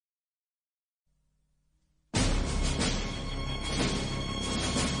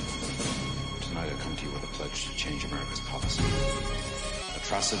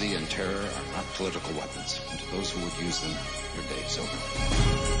atrocity and terror are not political weapons. And to those who would use them, your day is over.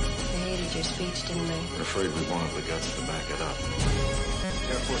 They hated your speech, didn't they? We're afraid we won't have the guts to back it up.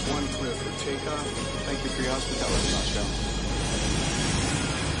 Airforce One clear for takeoff. Thank you for your hospitality, Moscow.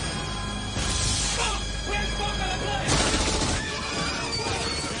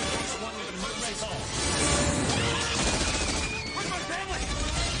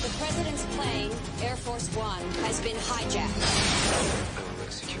 The president's plane, Airforce One, has been hijacked. I will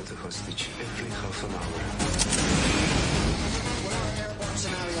execute the hostage every half an hour. What are airborne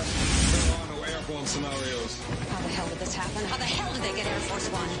scenarios? There are no airborne scenarios. How the hell did this happen? How the hell did they get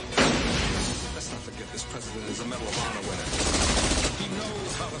Airforce One? Let's not forget this president is a Medal of Honor winner. He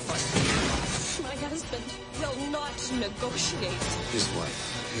knows how to fight. My husband will not negotiate. His wife,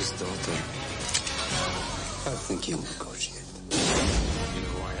 his daughter. I think he'll negotiate. You know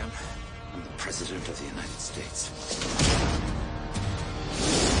who I am? I'm the President of the United States.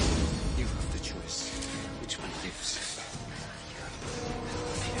 You have the choice. Which one lives?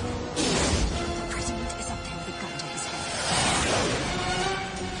 The president is up there with a gun to his head.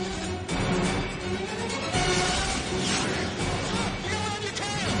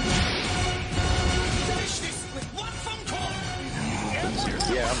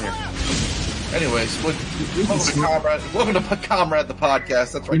 Yeah, I'm here. Anyways, welcome to Comrade the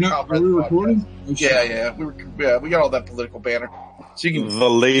podcast. That's right. Are we recording? Yeah. We got all that political banner. So you can. The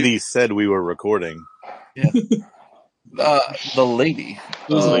lady said we were recording. Yeah. The lady.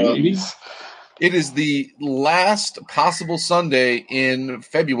 Ladies. It is the last possible Sunday in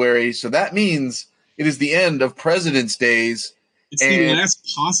February, so that means it is the end of President's Days. It's the last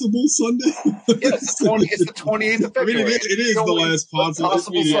possible Sunday? It's the 28th of February. I mean, it is the last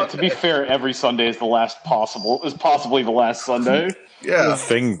possible Yeah, to be fair, every Sunday is the last possible. Is possibly the last Sunday. Yeah.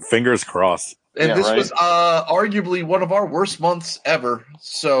 Fingers crossed. And Yeah, this right. was arguably one of our worst months ever.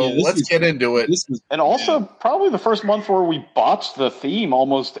 So let's get into it. And also probably the first month where we botched the theme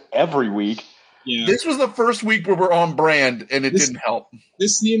almost every week. Yeah. This was the first week where we're on brand, and it didn't help.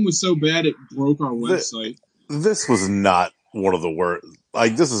 This theme was so bad it broke our website. This was not one of the worst.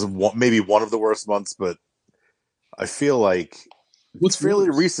 Like, this is maybe one of the worst months, but I feel like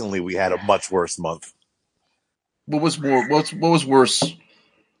fairly recently we had a much worse month. What was worse?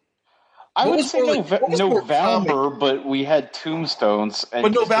 I What would was say more like- what was more November, but we had Tombstones. And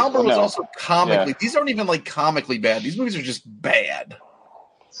But November was also comically. Yeah. These aren't even like comically bad. These movies are just bad.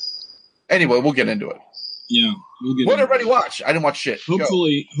 Anyway, we'll get into it. Yeah. We'll get What into everybody it. watch? I didn't watch shit. Go.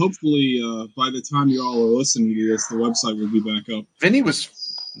 Hopefully, by the time you all are listening to this, the website will be back up. Vinny was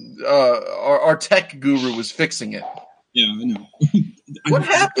our tech guru was fixing it. Yeah, I know. What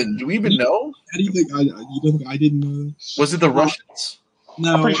happened? Do we even know? How do you think you don't think I didn't know that? Was it the Russians?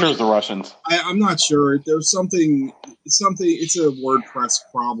 No, I'm pretty sure it was the Russians. I'm not sure. There's something. It's a WordPress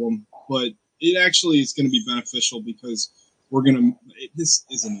problem, but it actually is going to be beneficial because we're going to. This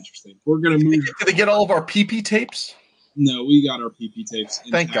isn't interesting. We're going to move. Did they get all of our PP tapes? No, we got our PP tapes.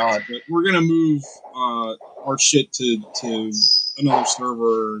 Thank God. But we're going to move our shit to another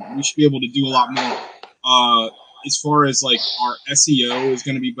server. We should be able to do a lot more. As far as like our SEO is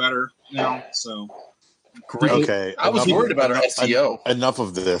going to be better now. So. Great. Okay. I was worried about our SEO. Enough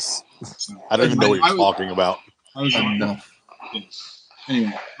of this. I don't even know what you're talking about. I was No. Yeah.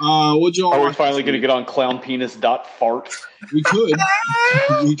 Anyway, what'd you all Are we watch finally this going to week? get on clownpenis.fart? We could.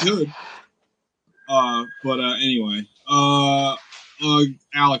 We could. Anyway.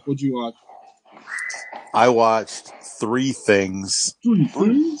 Alec, what'd you watch? I watched 3 things.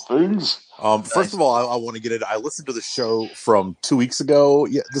 Things. First of all, I want to get it. I listened to the show from 2 weeks ago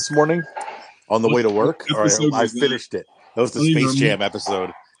this morning on the way to work. What All right, episode I was that? finished it. That was the I don't even Space Jam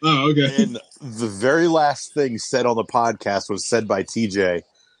episode. Oh, okay. And the very last thing said on the podcast was said by TJ.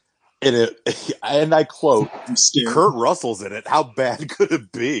 And I quote, I'm scared. Kurt Russell's in it. How bad could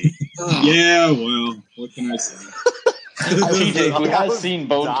it be? Yeah, well, what can I say? TJ, who I has was seen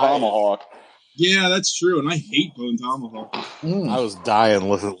Bone dying. Tomahawk. Yeah, that's true, and I hate Bone Tomahawk. I was dying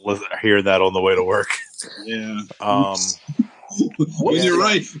listen, hearing that on the way to work. Yeah. Yeah. You're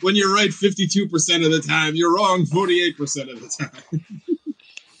right, when you're right 52% of the time, you're wrong 48% of the time.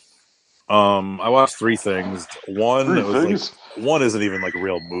 I watched 3 things. One isn't even like a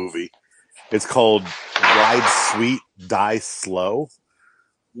real movie. It's called Ride Sweet, Die Slow.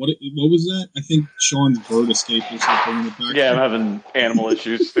 What was that? I think Sean's bird escaped or something in the back. Yeah, I'm having animal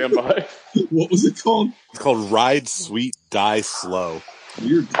issues. Stand by. What was it called? It's called Ride Sweet, Die Slow.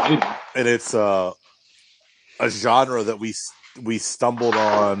 Weird title. And it's a genre that we stumbled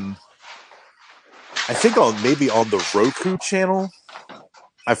on, I think maybe on the Roku channel.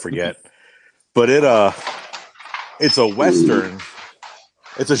 I forget. But it's a Western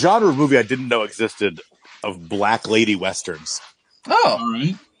It's a genre of movie I didn't know existed of black lady westerns. Oh, All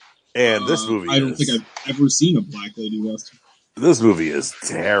right. And this movie I don't think I've ever seen a black lady western. This movie is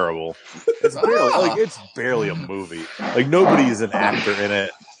terrible. It's barely a movie. Like, nobody's an actor in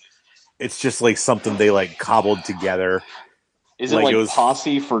it. It's just like something they like cobbled together. Is it like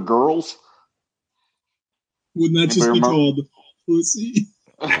Posse for girls? Wouldn't that just be called Pussy?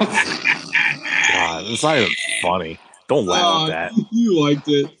 God, it's not even funny. Don't laugh at that. You liked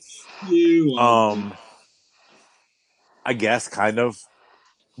it. I guess kind of,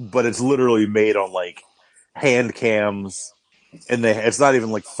 but it's literally made on like hand cams, and it's not even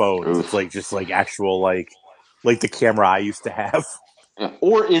like phones. It's like just like actual like the camera I used to have.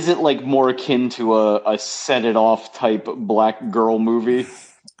 Or is it like more akin to a set it off type black girl movie?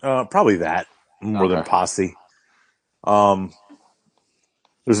 Probably that more than Posse.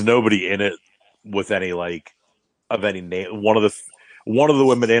 There's nobody in it with any like of any name. One of the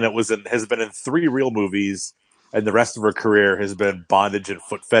women in it has been in 3 real movies, and the rest of her career has been bondage and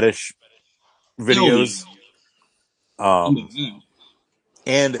foot fetish videos.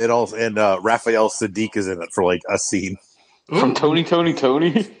 And Raphael Sadiq is in it for like a scene from Tony.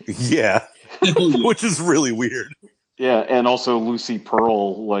 Yeah, which is really weird. Yeah, and also Lucy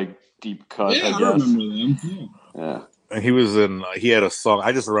Pearl, like deep cut. Yeah, I guess. I remember them. Yeah. And he had a song.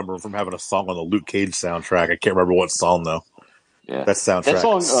 I just remember him from having a song on the Luke Cage soundtrack. I can't remember what song though. Yeah, that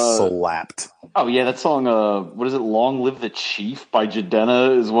soundtrack slapped. Oh yeah, that song. What is it? "Long Live the Chief" by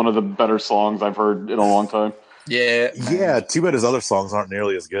Jadena is one of the better songs I've heard in a long time. Yeah. Too bad his other songs aren't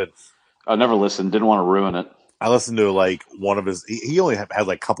nearly as good. I never listened. Didn't want to ruin it. I listened to like one of his. He only had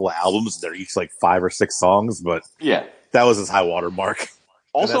like a couple of albums. They're each like 5 or 6 songs, but yeah, that was his high water mark.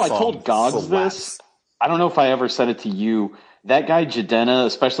 Also, I told Gogs this. I don't know if I ever said it to you. That guy Jadena,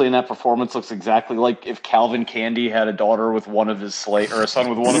 especially in that performance, looks exactly like if Calvin Candy had a daughter with one of his or a son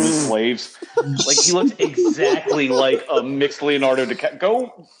with one of his slaves. Like, he looks exactly like a mixed Leonardo DiCaprio.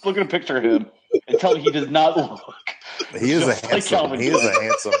 Go look at a picture of him and tell me he does not look. He is a handsome. He is a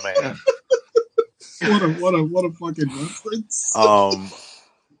handsome man. What a fucking reference.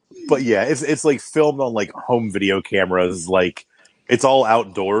 But yeah, it's like filmed on like home video cameras. Like, it's all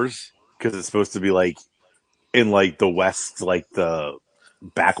outdoors because it's supposed to be like in like the West, like the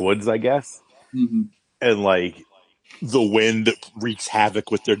backwoods, I guess. Mm-hmm. And like the wind wreaks havoc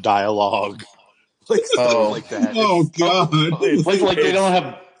with their dialogue, like stuff like that. Oh god! Like they don't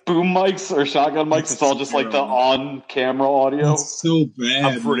have boom mics or shotgun mics. It's all just like the on-camera audio. It's so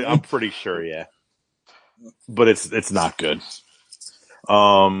bad. I'm pretty sure, yeah. But it's not good.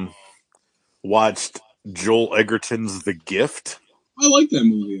 Watched Joel Egerton's The Gift. I like that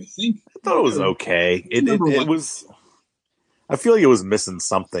movie. I thought it was okay. It was. I feel like it was missing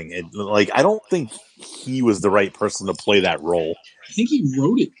something. I don't think he was the right person to play that role. I think he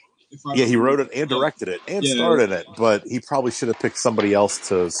wrote it. He wrote it and directed it and starred in it, but he probably should have picked somebody else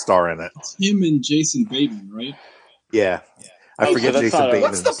to star in it. It's him and Jason Bateman, right? Yeah. I forget Jason Bateman.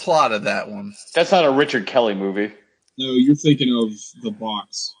 What's the plot of that one? That's not a Richard Kelly movie. No, you're thinking of The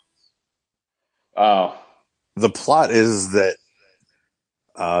Box. Oh. The plot is that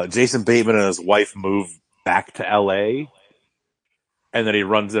Jason Bateman and his wife move back to LA, and then he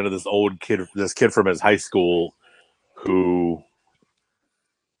runs into this kid from his high school who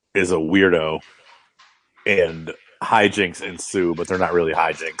is a weirdo, and hijinks ensue, but they're not really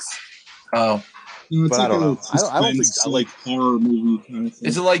hijinks. Oh. But I don't know. I don't think I like horror movie kind of thing.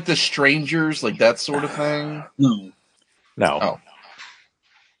 Is it like The Strangers, like that sort of thing? No. Oh.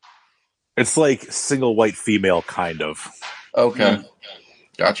 It's like single white female, kind of. Okay. Yeah.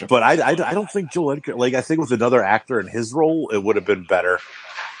 Gotcha. But I don't think Joel Edgerton, like, I think with another actor in his role, it would have been better.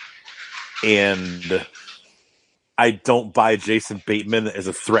 And I don't buy Jason Bateman as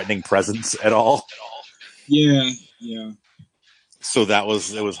a threatening presence at all. Yeah. So it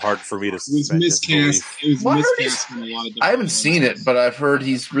was hard for me to. It was miscast. In a lot of. I haven't seen it, but I've heard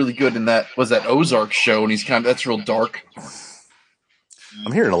he's really good in that. Was that Ozark show? And he's that's real dark.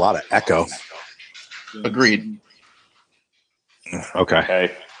 I'm hearing a lot of echo. Agreed.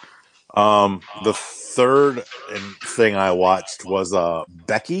 Okay. The third thing I watched was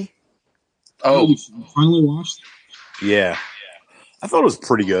Becky. Oh, you finally watched? Yeah, I thought it was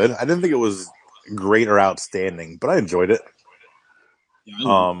pretty good. I didn't think it was great or outstanding, but I enjoyed it.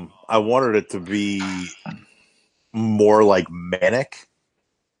 Yeah, I wanted it to be more like manic.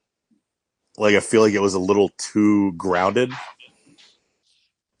 Like, I feel like it was a little too grounded.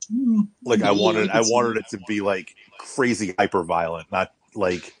 Like, I wanted it to be like crazy hyper violent, not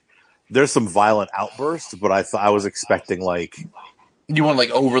like there's some violent outbursts, but I was expecting like you want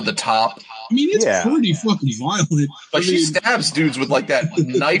like over the top. I mean, it's Yeah. pretty fucking violent. Like, she stabs dudes with, like, that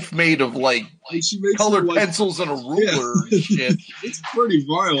knife made of, like, she makes colored them, like, pencils and a ruler and shit. It's pretty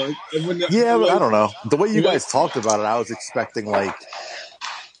violent. And when But I don't know. The way you guys talked about it, I was expecting, like,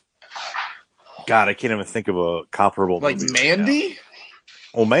 God, I can't even think of a comparable Like movie Mandy? right now.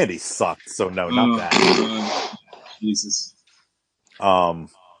 Well, Mandy sucked, so no, not that. Jesus. I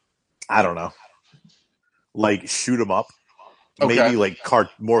don't know. Like, shoot 'em up. Okay. Maybe, like,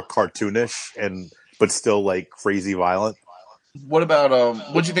 more cartoonish, but still, like, crazy violent. What about,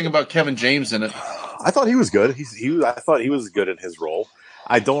 what'd you think about Kevin James in it? I thought he was good. I thought he was good in his role.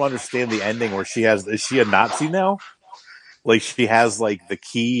 I don't understand the ending where is she a Nazi now? Like, she has, like, the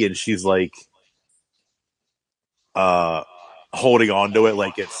key and she's, like, holding on to it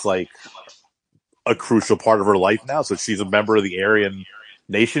like it's, like, a crucial part of her life now. So she's a member of the Aryan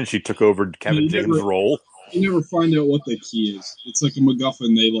nation. She took over Kevin James' role. You never find out what the key is. It's like a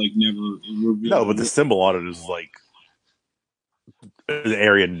MacGuffin. They like never reveal. No, but the symbol on it is like the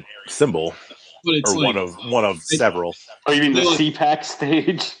Aryan symbol, but it's or like, one of several. Oh, you mean the CPAC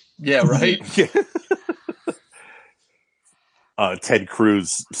stage? Yeah, right. Ted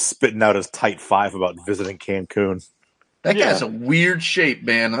Cruz spitting out his tight five about visiting Cancun. That guy's a weird shape,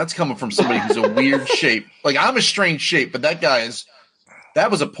 man. And that's coming from somebody who's a weird shape. Like, I'm a strange shape, but that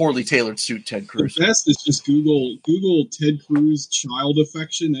was a poorly tailored suit, Ted Cruz. The best is just Google Ted Cruz child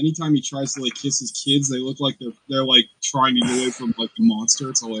affection. Anytime he tries to like kiss his kids, they look like they're like trying to get away from like the monster.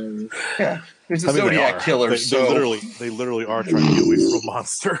 It's hilarious. Yeah, he's a Zodiac killer. They literally are trying to get away from a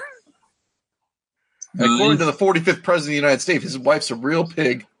monster. According to the 45th president of the United States, his wife's a real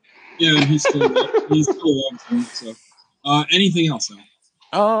pig. Yeah, he still loves him. So, anything else,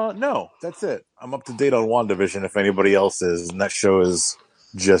 Al? No, that's it. I'm up to date on WandaVision if anybody else is, and that show is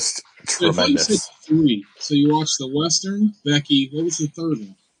just tremendous. I said 3. So you watched the Western, Becky. What was the third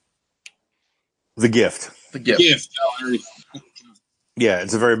one? The Gift. The Gift. Oh, yeah,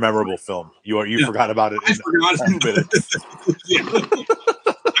 it's a very memorable film. You forgot about it. I forgot 2 minutes. Yeah.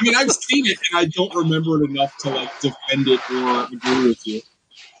 I mean, I've seen it, and I don't remember it enough to like defend it or agree with you.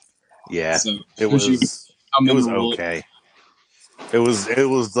 Yeah, so, it was okay. It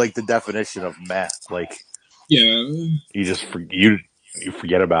was like the definition of meth. Like, yeah, you just you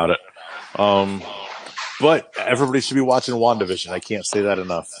forget about it. But everybody should be watching WandaVision. I can't say that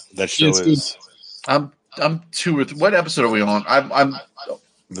enough. That show is. Good. I'm 2 or 3. What episode are we on? I'm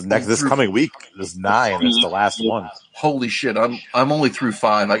this coming week is 9. It's the last one. Holy shit! I'm only through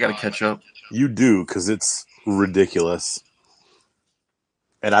 5. I got to catch up. You do, because it's ridiculous,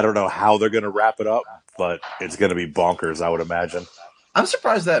 and I don't know how they're going to wrap it up, but it's going to be bonkers. I would imagine. I'm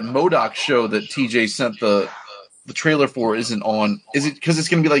surprised that MODOK show that TJ sent the trailer for isn't on. Is it because it's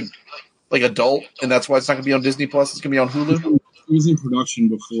going to be like adult, and that's why it's not going to be on Disney Plus? It's going to be on Hulu. It was in production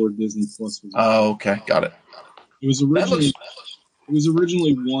before Disney Plus was. Oh, okay, got it. It was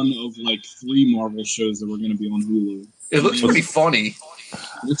originally one of like 3 Marvel shows that were going to be on Hulu. It looks pretty funny.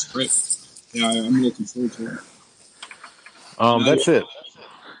 It looks great. Yeah, I'm looking forward to it. That's it.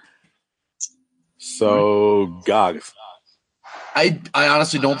 So, GOG. I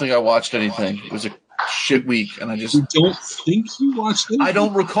honestly don't think I watched anything. It was a shit week, and I just... You don't think you watched anything? I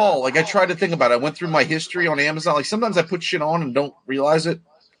don't recall. Like, I tried to think about it. I went through my history on Amazon. Like, sometimes I put shit on and don't realize it.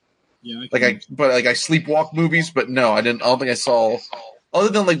 Yeah. I sleepwalk movies, but no, I don't think I saw... Other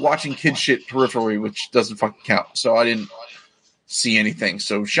than, like, watching kid shit peripherally, which doesn't fucking count. So I didn't see anything.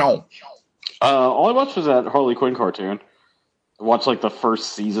 So, Sean. All I watched was that Harley Quinn cartoon. I watched, like, the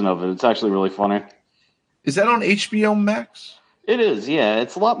first season of it. It's actually really funny. Is that on HBO Max? It is, yeah.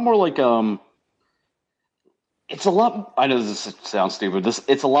 It's a lot more like it's a lot. I know this sounds stupid.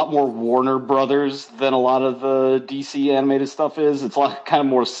 It's a lot more Warner Brothers than a lot of the DC animated stuff is. It's kind of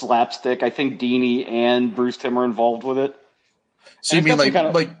more slapstick. I think Dini and Bruce Timm are involved with it. So you mean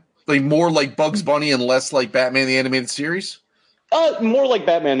like more like Bugs Bunny and less like Batman the Animated Series? More like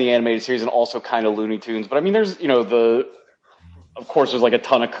Batman the Animated Series and also kind of Looney Tunes. But I mean, there's of course there's like a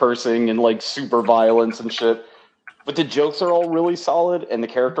ton of cursing and like super violence and shit. But the jokes are all really solid, and the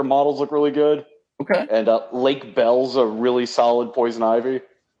character models look really good. Okay. And Lake Bell's a really solid Poison Ivy.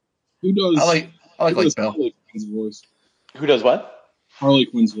 Who does? I like Lake Bell. Harley Quinn's voice. Who does what? Harley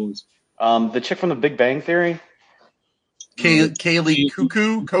Quinn's voice. The chick from The Big Bang Theory. Kaylee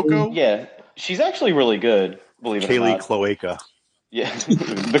Coco. Yeah, she's actually really good. Believe it or not. Kaylee Cloaca. Yeah,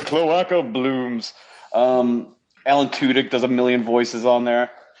 the cloaca blooms. Alan Tudyk does a million voices on there.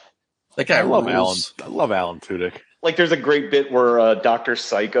 That guy rules. I love Alan Tudyk. Like, there's a great bit where Dr.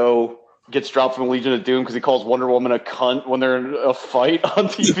 Psycho gets dropped from Legion of Doom because he calls Wonder Woman a cunt when they're in a fight on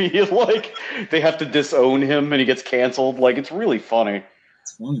TV. Like, they have to disown him and he gets canceled. Like, it's really funny.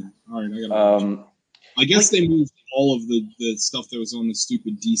 It's funny. All right, I gotta. I guess they moved all of the stuff that was on the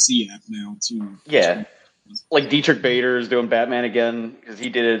stupid DC app now to. Yeah, like Dietrich Bader is doing Batman again because he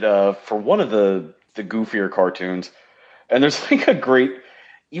did it for one of the goofier cartoons, and there's like a great,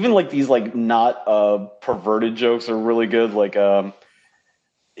 even like these like not perverted jokes are really good. Like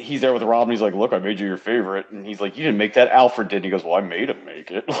he's there with Robin. He's like, "Look, I made you your favorite," and he's like, "You didn't make that. Alfred did." And he goes, "Well, I made him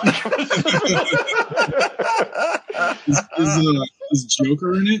make it." Is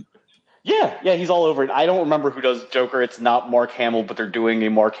Joker in it? Yeah, he's all over it. I don't remember who does Joker. It's not Mark Hamill, but they're doing a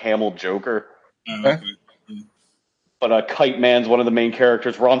Mark Hamill Joker. Okay. Yeah. But Kite Man's one of the main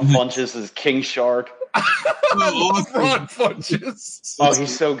characters. Ron Funches is King Shark. Ron Funches. Oh,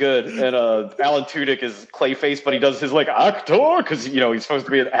 he's so good. And Alan Tudyk is Clayface, but he does his like actor because he's supposed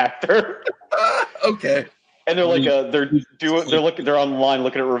to be an actor. Okay. And they're like they're online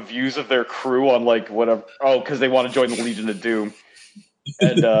looking at reviews of their crew on like whatever. Oh, because they want to join the Legion of Doom.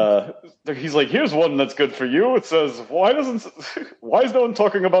 And he's like, here's one that's good for you. It says, why is no one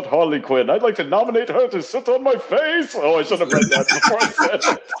talking about Harley Quinn? I'd like to nominate her to sit on my face. Oh, I should have read that before I said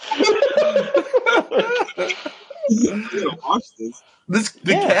it. Watch this.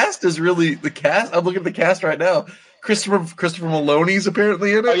 The cast is really the cast. I'm looking at the cast right now. Christopher Maloney's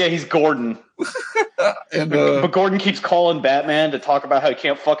apparently in it. Oh yeah, he's Gordon. And but Gordon keeps calling Batman to talk about how he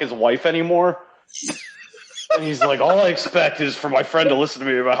can't fuck his wife anymore. And he's like, all I expect is for my friend to listen to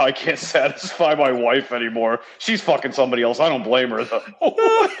me about how I can't satisfy my wife anymore. She's fucking somebody else. I don't blame her, though.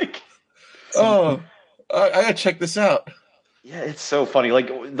 I gotta check this out. Yeah, it's so funny.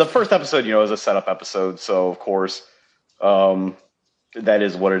 Like, the first episode, is a setup episode, so, of course, that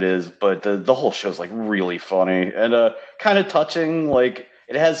is what it is. But the whole show's, like, really funny and kind of touching. Like,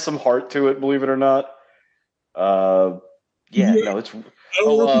 it has some heart to it, believe it or not. It's...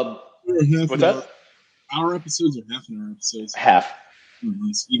 what's that? Hour episodes or half an hour episodes? Half. Oh,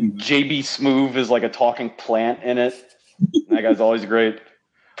 nice. Even better. JB Smoove is like a talking plant in it. That guy's always great.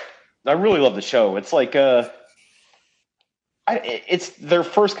 I really love the show. It's like it's their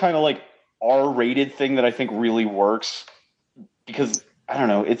first kind of like R-rated thing that I think really works because I don't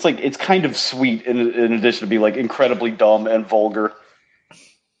know. It's like it's kind of sweet in addition to be like incredibly dumb and vulgar.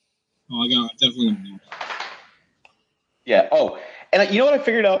 Oh, definitely. Yeah. Oh, and you know what I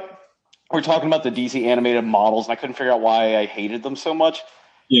figured out? We're talking about the DC animated models, and I couldn't figure out why I hated them so much.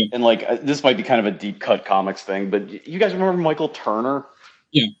 Yeah. And, like, this might be kind of a deep cut comics thing, but you guys remember Michael Turner?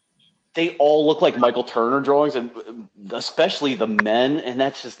 Yeah. They all look like Michael Turner drawings, and especially the men, and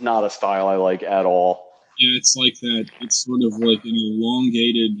that's just not a style I like at all. Yeah, it's like that. It's sort of like an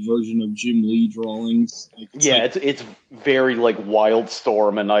elongated version of Jim Lee drawings. It's very, like,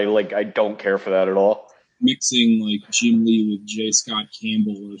 Wildstorm, and I don't care for that at all. Mixing like Jim Lee with J. Scott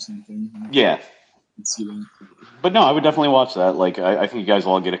Campbell or something. Yeah. Let's see that. But no, I would definitely watch that. Like, I think you guys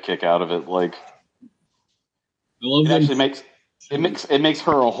all get a kick out of it. Like, I love it. Actually makes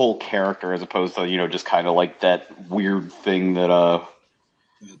her a whole character as opposed to just kind of like that weird thing that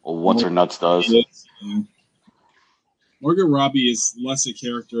what's her nuts does. Yeah. Margot Robbie is less a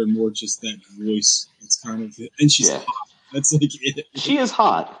character and more just that voice. That's kind of it, and she's hot. That's like it. She is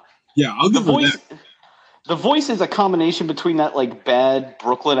hot. Yeah, I'll give her that. The voice is a combination between that like bad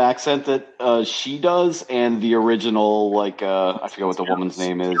Brooklyn accent that she does and the original like I forget what the woman's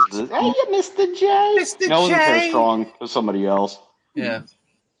name is. Hey, Mr. J. Mr. J. No, it wasn't Hair Strong. It was somebody else. Yeah.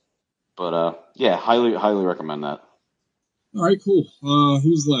 But highly recommend that. All right, cool.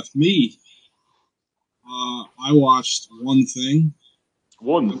 Who's left? Me. I watched one thing.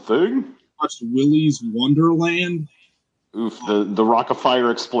 One thing? I watched Willy's Wonderland. Oof, the Rock-afire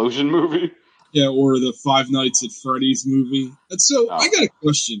explosion movie. Yeah, or the Five Nights at Freddy's movie. And so, I got a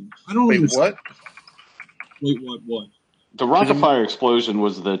question. I don't understand. Wait, what? The Rock-afire explosion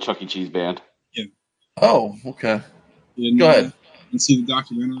was the Chuck E. Cheese band. Yeah. Oh, okay. Go ahead. You see the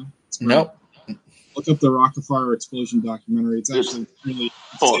documentary? Nope. Look up the Rock-afire explosion documentary. It's actually really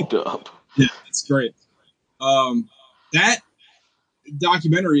fucked up. Yeah, it's great. That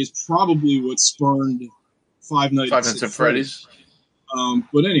documentary is probably what spurned Five Nights at Freddy's.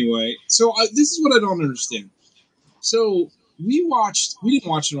 But anyway, so this is what I don't understand. So we didn't watch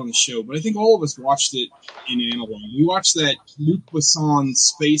it on the show, but I think all of us watched it in analog. We watched that Luc Besson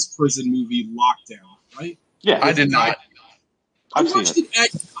space prison movie Lockdown, right? Yeah, I did not. I watched it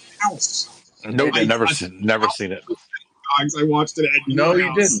at your house. Nope, never seen it. I watched it at your house. No,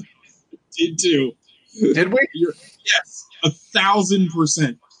 you didn't. Did too. Did we? Yes,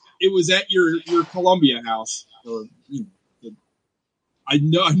 1,000%. It was at your Columbia house. Or, I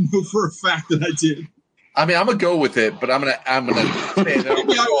know for a fact that I did. I mean, I'm gonna go with it, but I'm gonna stand up.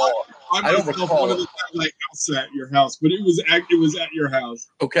 I don't myself recall wanted it. to have like house at your house, but it was at your house.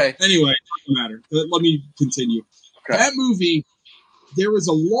 Okay. Anyway, it doesn't matter. Let me continue. Okay. That movie, there was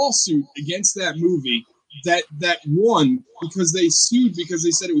a lawsuit against that movie that won because they sued because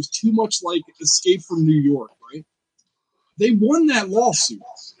they said it was too much like Escape from New York, right? They won that lawsuit.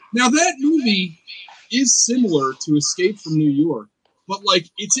 Now that movie is similar to Escape from New York, but like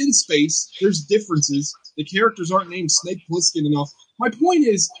it's in space. There's differences. The characters aren't named Snake Plissken enough. My point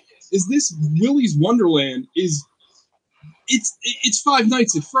is this Willy's Wonderland is it's Five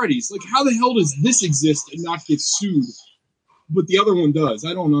Nights at Freddy's. Like how the hell does this exist and not get sued? But the other one does.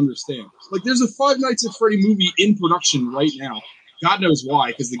 I don't understand. Like, there's a Five Nights at Freddy movie in production right now. God knows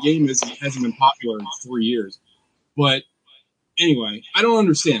why, because the game hasn't been popular in 3 years. But anyway, I don't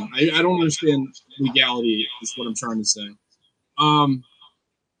understand. I don't understand legality, is what I'm trying to say. Other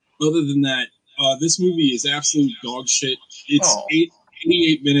than that, this movie is absolute dog shit. It's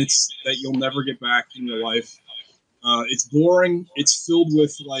 88 minutes that you'll never get back in your life. It's boring. It's filled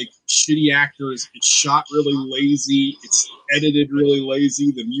with like shitty actors. It's shot really lazy. It's edited really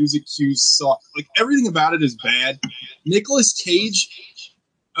lazy. The music cues suck. Like everything about it is bad. Nicolas Cage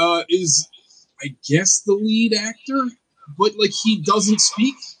is, I guess, the lead actor, but like he doesn't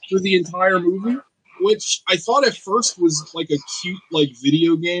speak for the entire movie, which I thought at first was like a cute like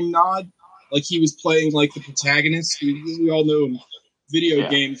video game nod. Like he was playing like the protagonist. We all know in video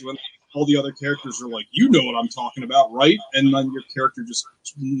games when all the other characters are like, you know what I'm talking about, right? And then your character just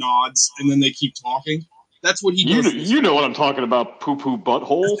nods, and then they keep talking. That's what he does. You know what I'm talking about, poo-poo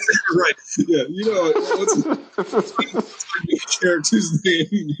butthole. Right. Yeah, you know what's the character's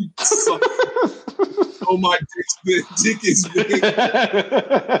name? Oh, my dick is big.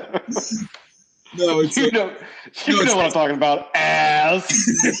 No, it's you know what I'm talking about, ass.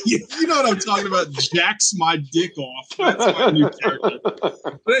 You know what I'm talking about. Jacks my dick off. That's my new character.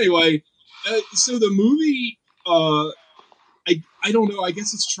 But anyway, so the movie, I don't know. I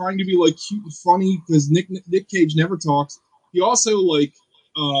guess it's trying to be like cute and funny because Nick Cage never talks. He also like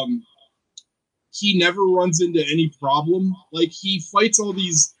he never runs into any problem. Like he fights all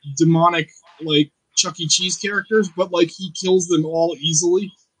these demonic like Chuck E. Cheese characters, but like he kills them all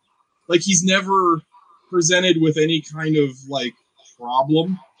easily. Like he's never presented with any kind of like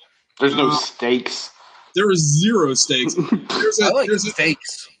problem. There's no stakes. There is zero stakes. There's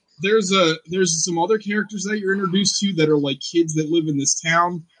stakes. There's some other characters that you're introduced to that are like kids that live in this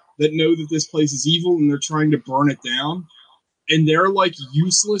town that know that this place is evil and they're trying to burn it down. And they're like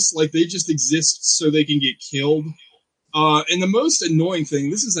useless. Like they just exist so they can get killed. And the most annoying thing,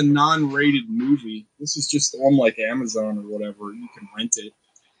 this is a non-rated movie. This is just on like Amazon or whatever. You can rent it.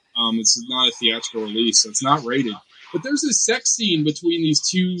 It's not a theatrical release, so it's not rated. But there's a sex scene between these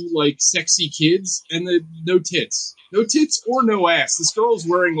two like sexy kids, and no tits or no ass. This girl is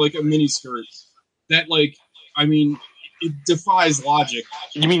wearing like a mini skirt that, like, I mean, it defies logic.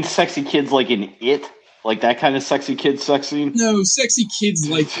 You mean sexy kids like in It, like that kind of sexy kid sex scene? No, sexy kids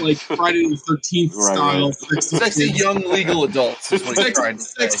like Friday the 13th style. Right. Sexy young legal adults. Is what you're trying to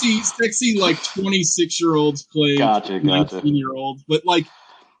say. Sexy like 26-year-olds playing 19-year-olds, but like.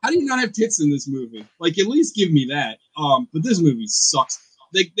 How do you not have tits in this movie? Like, at least give me that. But this movie sucks.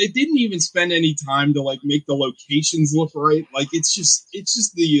 They didn't even spend any time to like make the locations look right. Like, it's just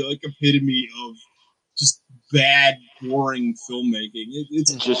the like epitome of just bad, boring filmmaking.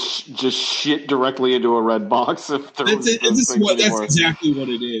 It's just shit directly into a red box. If that's exactly what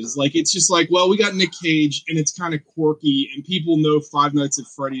it is. Like, it's just like, well, we got Nick Cage, and it's kind of quirky, and people know Five Nights at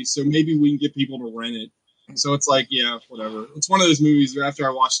Freddy's, so maybe we can get people to rent it. So it's like, yeah, whatever. It's one of those movies where after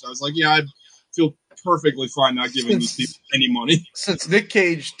I watched it, I was like, yeah, I'd feel perfectly fine not giving these people any money. Since Nick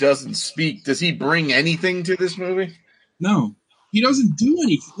Cage doesn't speak, does he bring anything to this movie? No. He doesn't do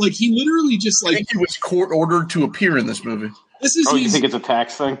anything. Like, he literally just, like... I think he was court-ordered to appear in this movie. This is you think it's a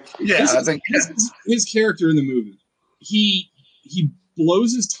tax thing? Yeah, I think... This is his character in the movie. He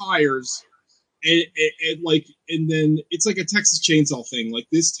blows his tires, and then it's like a Texas Chainsaw thing. Like,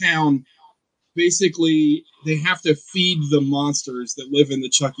 this town... Basically, they have to feed the monsters that live in the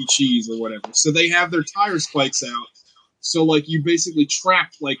Chuck E. Cheese or whatever. So they have their tire spikes out. So, like, you basically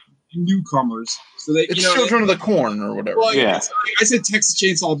trap, like, newcomers. So they, it's Children of the Corn or whatever. Well, yeah. I said Texas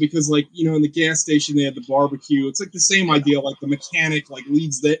Chainsaw because, like, in the gas station they had the barbecue. It's like the same idea. Like, the mechanic, like,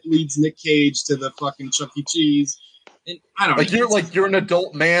 leads Nick Cage to the fucking Chuck E. Cheese. And I don't know. You're an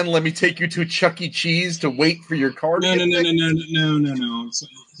adult man. Let me take you to Chuck E. Cheese to wait for your car. No.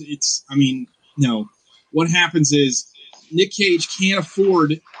 No. What happens is Nick Cage can't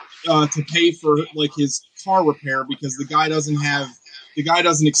afford to pay for like his car repair because the guy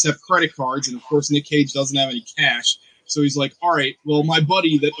doesn't accept credit cards, and of course Nick Cage doesn't have any cash. So he's like, all right, well, my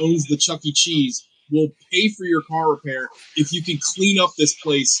buddy that owns the Chuck E. Cheese will pay for your car repair if you can clean up this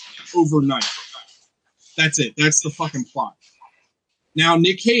place overnight. That's it. That's the fucking plot. Now,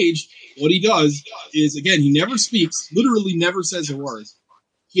 Nick Cage, what he does is, again, he never speaks, literally never says a word.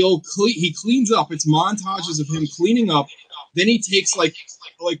 He cleans up. It's montages of him cleaning up. Then he takes like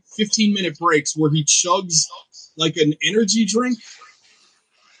 15-minute breaks where he chugs like an energy drink,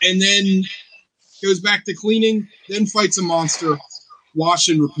 and then goes back to cleaning, then fights a monster, wash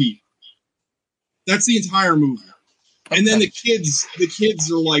and repeat. That's the entire movie. And then the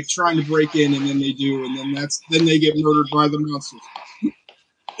kids are like trying to break in, and then they do, and then they get murdered by the monsters.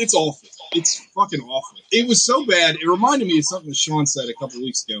 It's awful. It's fucking awful. It was so bad. It reminded me of something that Sean said a couple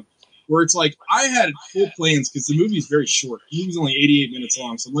weeks ago, where it's like I had full plans because the movie is very short. The movie's only 88 minutes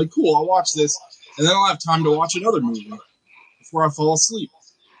long, so I'm like, cool, I'll watch this, and then I'll have time to watch another movie before I fall asleep.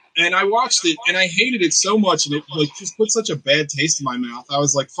 And I watched it, and I hated it so much, and it like just put such a bad taste in my mouth. I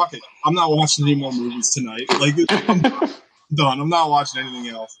was like, fuck it, I'm not watching any more movies tonight. Like, I'm done. I'm not watching anything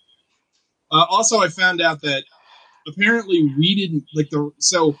else. Also, I found out that apparently we didn't like the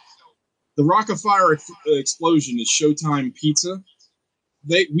Rock-afire explosion is Showtime Pizza.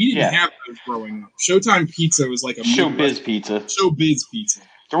 We didn't have those growing up. Showtime Pizza was like a Showbiz Pizza. Showbiz Pizza.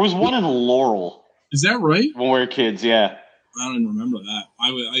 There was one in Laurel. Is that right? When we were kids, yeah. I don't even remember that.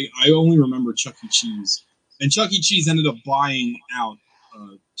 I only remember Chuck E. Cheese, and Chuck E. Cheese ended up buying out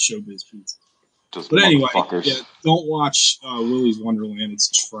Showbiz Pizza. But anyway, don't watch Willy's Wonderland.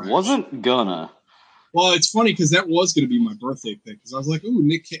 It's trash. Wasn't gonna. Well, it's funny because that was going to be my birthday pick. Because I was like, "Ooh,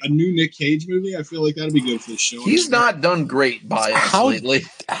 a new Nick Cage movie. I feel like that'd be good for the show." He's not done great by us lately.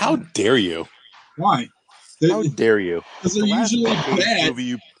 How dare you? Why? How dare you? Because they're usually bad.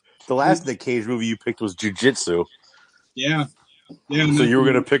 The last Nick Cage movie you picked was Jiu-Jitsu. Yeah. So you were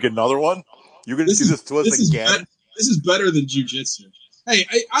going to pick another one? You're going to do this to us again? This is better than Jiu-Jitsu. Hey,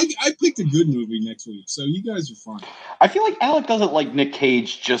 I picked a good movie next week, so you guys are fine. I feel like Alec doesn't like Nick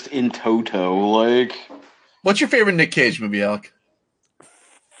Cage just in toto. Like, what's your favorite Nick Cage movie, Alec?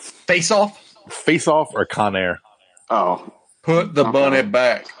 Face Off? Face Off or Con Air? Oh, Put the bunny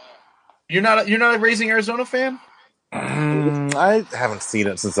back. You're not a Raising Arizona fan? I haven't seen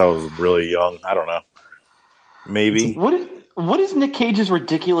it since I was really young. I don't know. Maybe. What is Nick Cage's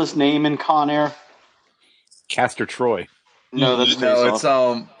ridiculous name in Con Air? Castor Troy. No, that's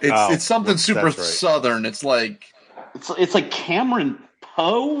it's something super southern. It's like Cameron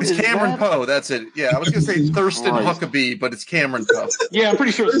Poe. It's Cameron Poe. That's it. Yeah, I was gonna say Thurston Huckabee, but it's Cameron Poe. Yeah, I'm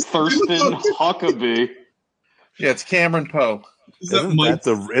pretty sure it's Thurston Huckabee. Yeah, it's Cameron Poe. Isn't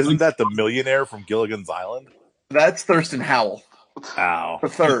that the millionaire from Gilligan's Island? That's Thurston Howell. Ow. The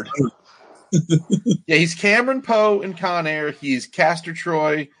third. Yeah, he's Cameron Poe in Con Air. He's Castor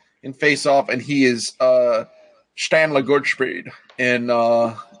Troy in Face Off, and he is Stanley Goodspeed in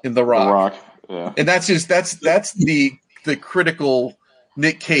The Rock. Yeah. And that's the critical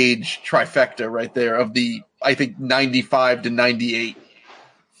Nick Cage trifecta right there of the, I think, 95 to 98.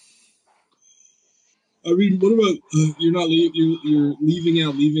 I mean, what about you're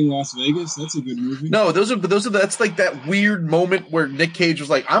leaving Las Vegas? That's a good movie. No, that's like that weird moment where Nick Cage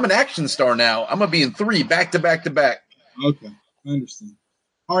was like, I'm an action star now. I'm gonna be in 3 back to back to back. Okay, I understand.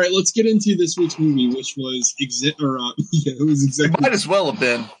 All right, let's get into this week's movie, which was it was exactly. It might as well have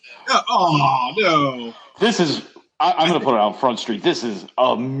been. Oh no! This is. I'm going to put it out Front Street. This is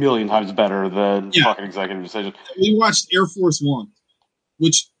a million times better than fucking Executive Decision. We watched Air Force One,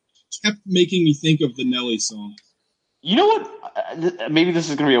 which kept making me think of the Nelly song. You know what? Maybe this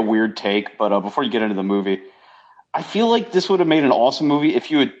is going to be a weird take, but before you get into the movie, I feel like this would have made an awesome movie if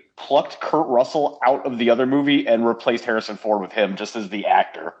you had plucked Kurt Russell out of the other movie and replaced Harrison Ford with him just as the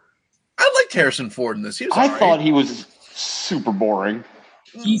actor. I liked Harrison Ford in this. He was I thought he was super boring.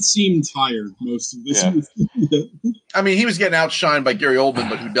 He seemed tired most of this movie. I mean, he was getting outshined by Gary Oldman,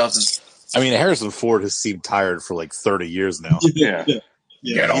 but who doesn't? I mean, Harrison Ford has seemed tired for like 30 years now. Yeah.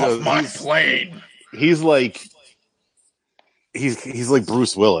 Get off my plane. He's like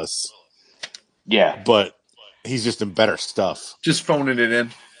Bruce Willis. Yeah. But he's just in better stuff. Just phoning it in.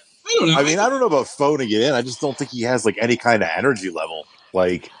 I don't know. I mean, I don't know about phoning it in. I just don't think he has like any kind of energy level.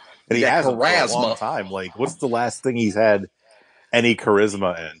 Like, and he hasn't for a long time. Like, what's the last thing he's had any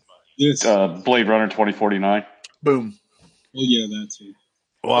charisma in? Yes. Blade Runner 2049. Boom. Well, yeah, that's it.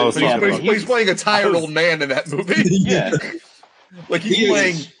 Well, I was he's playing a tired old man in that movie. Yeah. Like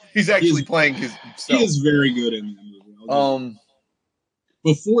he's actually playing himself. He is very good in that movie.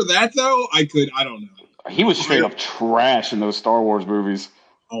 Before that, though, I don't know. He was straight up trash in those Star Wars movies.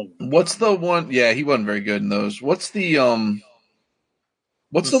 Oh, what's the one? Yeah, he wasn't very good in those. What's the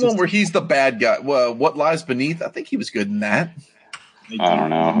What's the one where he's the bad guy? Well, What Lies Beneath? I think he was good in that. I don't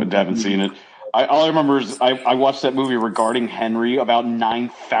know. I haven't seen it. All I remember is I watched that movie Regarding Henry about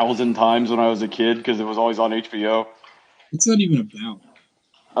 9,000 times when I was a kid because it was always on HBO. What's that even about?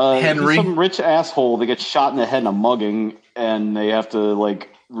 Henry? He's some rich asshole that gets shot in the head in a mugging, and they have to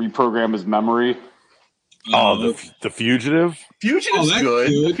reprogram his memory. The Fugitive. Fugitive's good.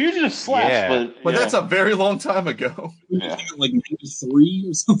 The Fugitive slaps, but that's a very long time ago. Yeah. Like 93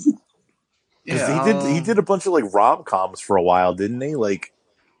 or something. Yeah, he did a bunch of rom-coms for a while, didn't he? Like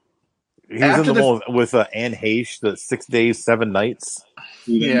he was in the one with Anne Heche, the 6 Days, 7 Nights.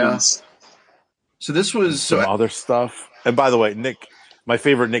 Yeah. So this was some other stuff. And by the way, my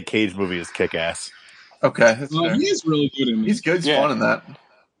favorite Nick Cage movie is Kick-Ass. Okay, he is really good in it. He's good. He's fun in that.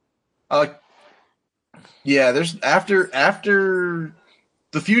 There's after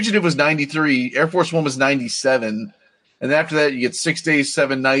The Fugitive was 93, Air Force One was 97, and after that you get 6 Days,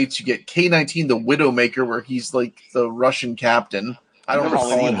 7 Nights. You get K-19, The Widowmaker, where he's like the Russian captain. I don't recall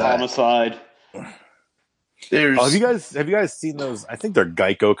that. Homicide. Have you guys seen those? I think they're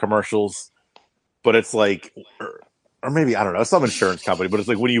Geico commercials, but it's like, or maybe I don't know, some insurance company. But it's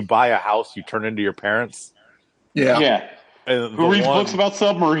like when you buy a house, you turn into your parents. Yeah. Who reads books about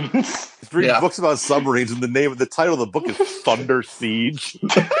submarines? Reads books about submarines, and the title of the book is Thunder Siege.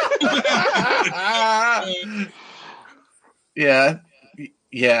 Yeah.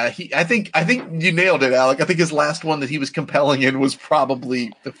 I think you nailed it, Alec. I think his last one that he was compelling in was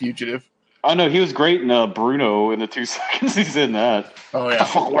probably The Fugitive. I know he was great in Bruno in the 2 seconds he's in that. Oh yeah, get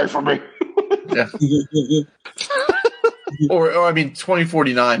the fuck away from me. Yeah. or I mean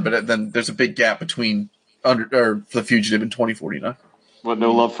 2049, but then there's a big gap between The Fugitive and 2049. What?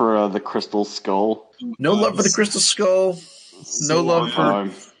 No love for the Crystal Skull. No love for the Crystal Skull. No love for.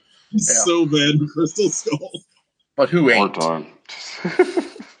 So bad, Crystal Skull. But who ain't? Hard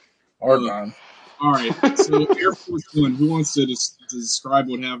time. All right, so Air Force One. Who wants to describe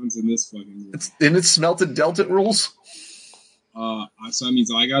what happens in this fucking movie? It's smelted Delta rules. So that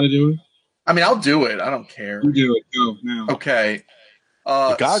means I got to do it. I mean, I'll do it. I don't care. You do it. Go now. Okay.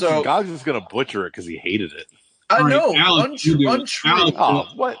 God's just gonna butcher it because he hated it. I know. Alex, untrue.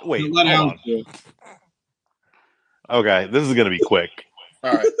 What? Wait. Let Hold Alex do it. Okay, this is gonna be quick.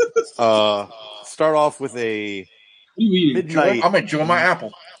 All right. Start off with a What are you eating? midnight. I'm enjoying my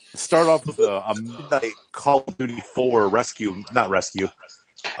apple. Start off with a midnight Call of Duty 4 not rescue.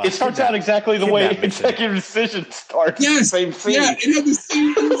 It starts out exactly the way Executive Decision starts. Yes, same scene. Yeah, it had the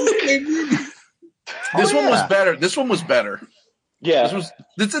same movie. This one was better. This one was better. Yeah.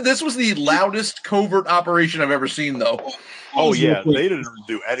 This was the loudest covert operation I've ever seen, though. Oh yeah, they didn't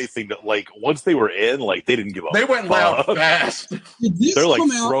do anything to once they were in, they didn't give up. They went loud fast. They're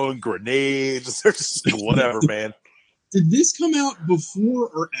throwing grenades. They're just we man. Did this come out before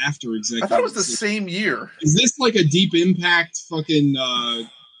or after Executive? I thought it was the same year. Is this like a Deep Impact fucking?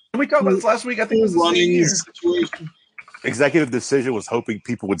 We talked about this last week. I think it was the same year. Situation. Executive Decision was hoping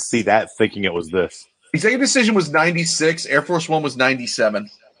people would see that, thinking it was this. Executive Decision was 96. Air Force One was 97.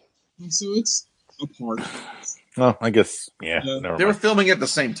 So it's apart. Oh, I guess yeah. They were filming at the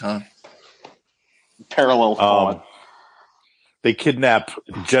same time. Parallel thought. They kidnap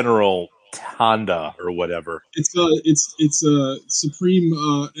General Honda or whatever. It's Supreme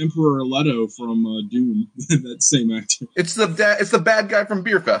Emperor Leto from Doom. That same actor. It's the bad guy from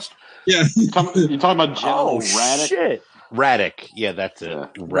Beer Fest. Yeah, you're talking about General Radek. Shit. Radek, yeah, that's it. Yeah.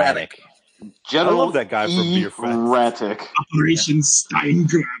 Radek. General I love that guy from Beer Fest. Radek. Operation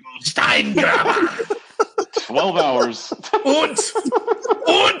Steingraber. 12 hours. Und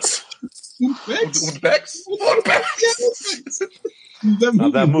Bex.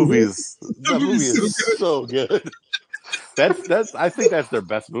 That movie is so good. That's I think that's their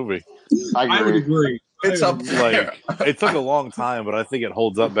best movie. I would agree. It's up there. It took a long time, but I think it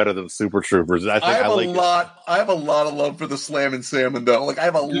holds up better than Super Troopers. I have a lot of love for the Slam and Salmon, though. I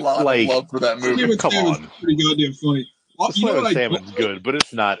have a lot of love for that movie. Come on, pretty goddamn funny. Slam and Salmon's good, but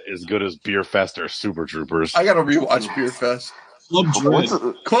it's not as good as Beer Fest or Super Troopers. I gotta rewatch Beer Fest.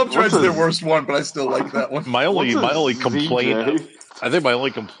 Club Dread's their worst one, but I still like that one. My only complaint, I think my only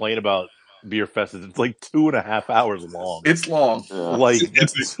complaint about Beer Fest is it's 2.5 hours long. It's long. Yeah.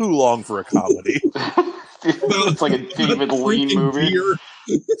 It's too long for a comedy. It's like a David Lean movie.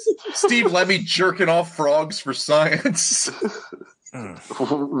 Steve Lemmy jerking off frogs for science.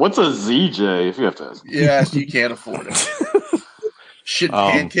 What's a ZJ, if you have to ask? Yes, you can't afford it. Shit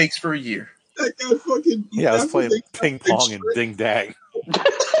pancakes for a year. That guy fucking... Yeah, I was playing ping pong and ding dang.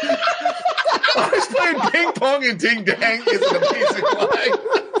 I was playing ping pong and ding dang is an amazing line.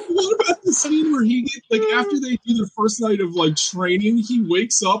 what about the scene where he gets like after they do their first night of like training, he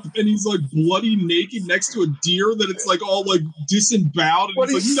wakes up and he's like bloody naked next to a deer that it's like all like disemboweled and But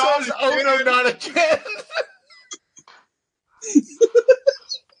he he's like, says, "Oh no, not again."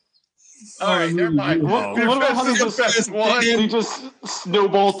 All right, never mind. What about how Beer Fest is the best one. they just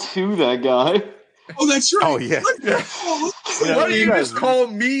snowball to that guy? oh, that's right. Oh, yeah. Why don't you just call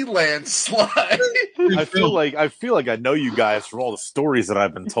me Landslide? I feel like I know you guys from all the stories that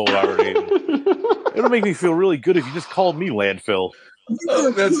I've been told already. It'll make me feel really good if you just call me Landfill.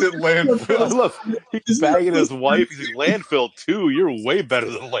 That's it, Landfill. Look, he's bagging his wife. He's like, Landfill 2, you're way better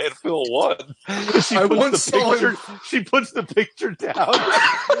than Landfill 1. She puts the picture down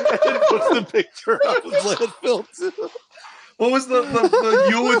and then puts the picture up of Landfill 2. What was the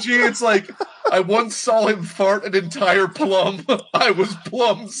eulogy? It's like, I once saw him fart an entire plum. I was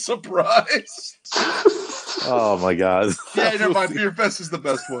plum surprised. Oh my god. Yeah, never mind. Beer Fest is the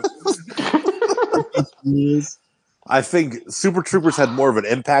best one. I think Super Troopers had more of an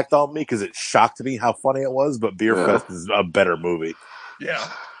impact on me because it shocked me how funny it was, but Beer Fest is a better movie. Yeah.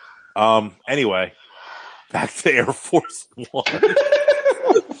 Anyway, back to Air Force One.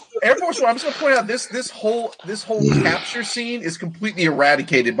 Air Force One. I'm just going to point out this whole capture scene is completely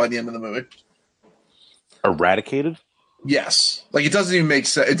eradicated by the end of the movie. Eradicated? Yes. Like, it doesn't even make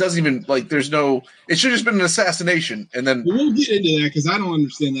sense. It doesn't even, like, there's no... It should have just been an assassination, and then... We'll get into that, because I don't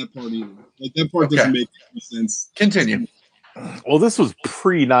understand that part either. Like, that part doesn't make any sense. Continue. Well, this was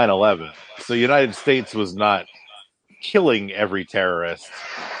pre 9/11, so the United States was not killing every terrorist.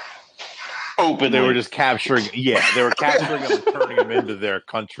 Openly. They were just capturing... Yeah, they were capturing them and turning them into their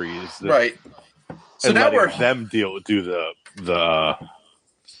countries. Right. So and now letting them do the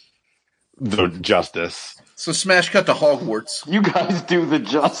justice. So smash cut to Hogwarts. You guys do the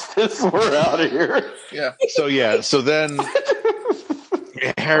justice. We're out of here. Yeah. So then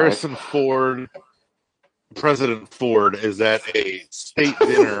Harrison Ford, President Ford, is at a state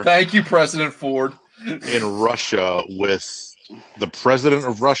dinner. Thank you, President Ford. In Russia with the president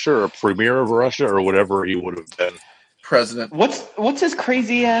of Russia or premier of Russia or whatever he would have been. President. What's his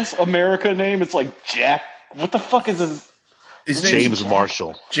crazy ass America name? It's like Jack. What the fuck is his? James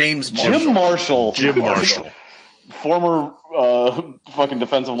Marshall. James Marshall. Jim Marshall. Former fucking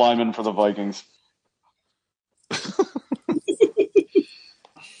defensive lineman for the Vikings.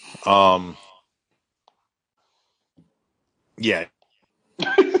 Yeah.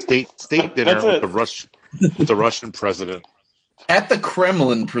 State dinner with the Russian president. At the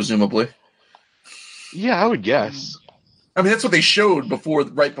Kremlin, presumably. Yeah, I would guess. I mean, that's what they showed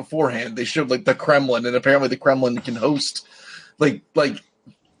right beforehand. They showed like the Kremlin, and apparently the Kremlin can host like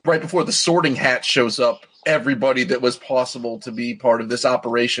right before the Sorting Hat shows up, everybody that was possible to be part of this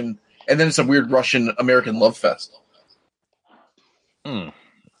operation, and then it's a weird Russian American love fest.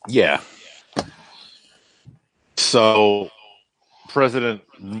 Yeah. So President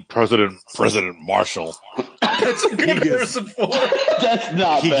Marshall. That's a good Harrison Ford. That's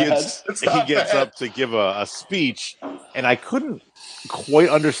not bad. He gets up to give a speech, and I couldn't quite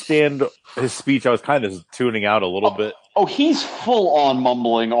understand his speech. I was kind of tuning out a little bit. Oh, he's full on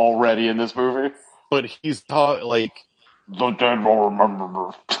mumbling already in this movie. But he's like the dead will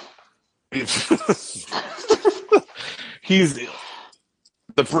remember. He's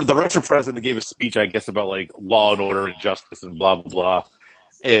the Russian president gave a speech, I guess, about like law and order and justice and blah blah blah,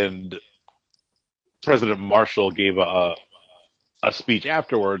 and President Marshall gave a speech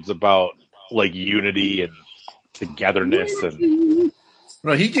afterwards about like unity and togetherness and.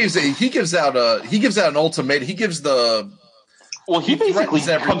 No, he gives out an ultimatum. He basically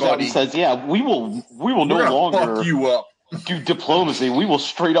comes out and says, "Yeah, we will no longer fuck you up. Do diplomacy. We will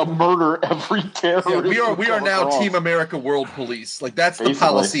straight up murder every terrorist." Yeah, we are now Team America World Police. Like that's the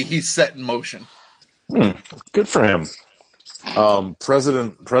policy he's set in motion. Good for him.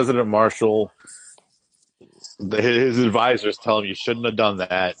 President Marshall, his advisors tell him you shouldn't have done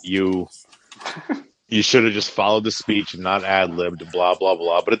that. You should have just followed the speech and not ad-libbed and blah, blah,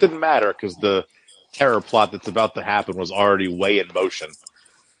 blah. But it didn't matter because the terror plot that's about to happen was already way in motion.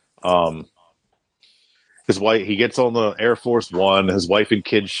 His wife, he gets on the Air Force One. His wife and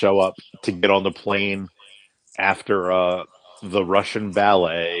kids show up to get on the plane after the Russian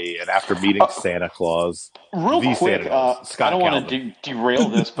ballet and after meeting Santa Claus. Real quick, I don't want to derail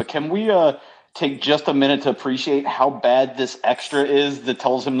this, but can we take just a minute to appreciate how bad this extra is that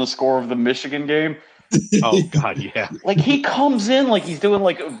tells him the score of the Michigan game? Oh God, yeah! Like he comes in like he's doing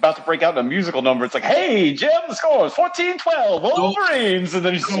like about to break out in a musical number. It's like, "Hey, Jim, the score is 14-12, Wolverines," and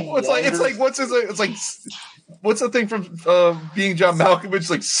then he's it's like what's his? It's like what's the thing from Being John Malkovich?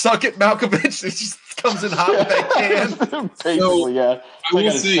 Like, suck it, Malkovich. It just comes in hot with that can. Basically, yeah. It's like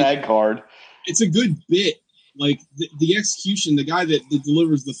a SAG card. It's a good bit. Like, the execution, the guy that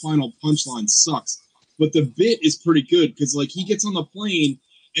delivers the final punchline sucks. But the bit is pretty good, because, like, he gets on the plane,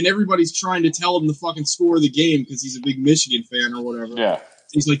 and everybody's trying to tell him the fucking score of the game, because he's a big Michigan fan or whatever. Yeah.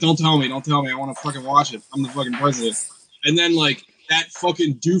 He's like, don't tell me, I want to fucking watch it. I'm the fucking president. And then, like, that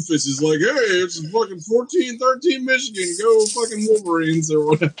fucking doofus is like, hey, it's fucking 14-13 Michigan, go fucking Wolverines or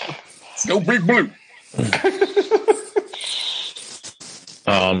whatever. Go Big Blue.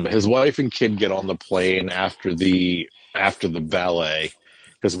 His wife and kid get on the plane after the ballet.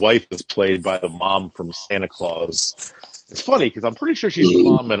 His wife is played by the mom from Santa Claus. It's funny because I'm pretty sure she's the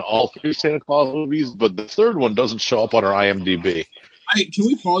mom in all three Santa Claus movies, but the third one doesn't show up on her IMDb. Can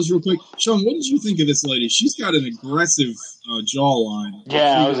we pause real quick? Sean, what did you think of this lady? She's got an aggressive jawline.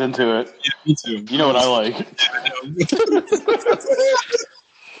 Yeah, I was into it. Yeah, me too. You know what I like.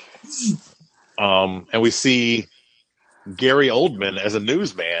 And we see Gary Oldman as a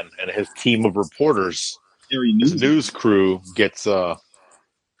newsman and his team of reporters. His news crew gets on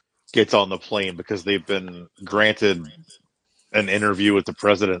the plane because they've been granted an interview with the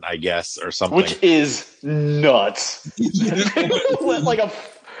president, I guess, or something. Which is nuts. Like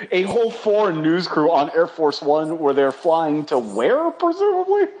a whole foreign news crew on Airforce One where they're flying to where,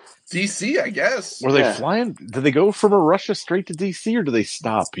 presumably? DC, I guess. Were they flying? Did they go from Russia straight to DC, or do they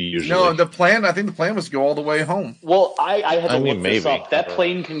stop usually? No, I think the plan was to go all the way home. Well, I had to look this up. That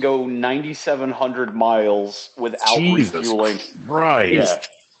plane can go 9,700 miles without refueling. Right. Yeah.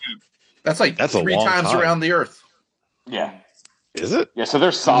 That's 3 times time. around the Earth. Yeah. Is it? Yeah, so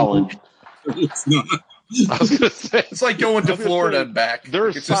they're solid. It's not. I was going to say. It's like going to Florida and back. There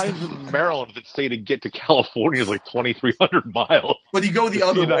are signs in Maryland that say to get to California is like 2,300 miles. But you go the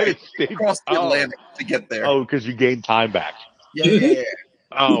other way, across the Atlantic to get there. Oh, because you gain time back. Yeah.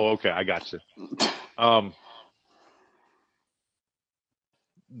 Oh, okay, I got you.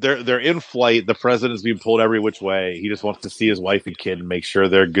 They're in flight. The president's being pulled every which way. He just wants to see his wife and kid and make sure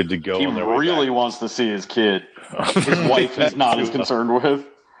they're good to go. He really wants to see his kid. His wife is not as concerned with.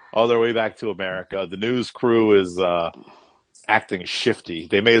 On their way back to America. The news crew is acting shifty.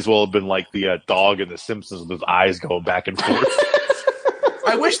 They may as well have been like the dog in The Simpsons with his eyes going back and forth.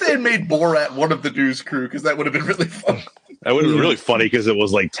 I wish they had made Borat one of the news crew, because that would have been really fun. That would have been really funny because it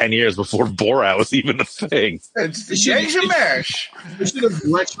was like 10 years before Borat was even a thing. It's the James and Mash. We should have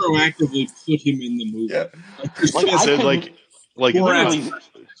retroactively put him in the movie. Yeah. Literally,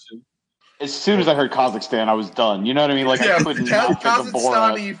 as soon as I heard Kazakhstan, I was done. You know what I mean? Like, I couldn't not think of Borat.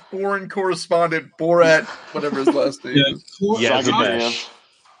 Kazakhstani foreign correspondent Borat, whatever his last name is. Yeah,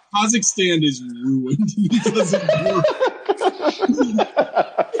 Kazakhstan is ruined because of Borat.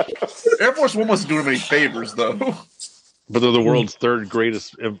 Air Force One wasn't doing him any favors, though. But they're the world's third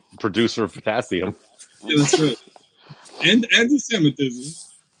greatest producer of potassium. Yeah, that's right. And anti-Semitism.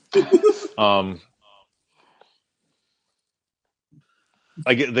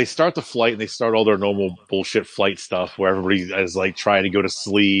 They start the flight and they start all their normal bullshit flight stuff where everybody is like trying to go to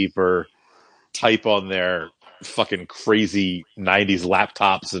sleep or type on their fucking crazy 90s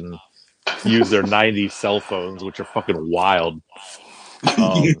laptops and use their 90s cell phones, which are fucking wild.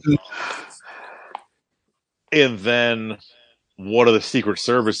 And then one of the Secret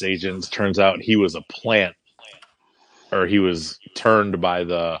Service agents turns out he was a plant, or he was turned by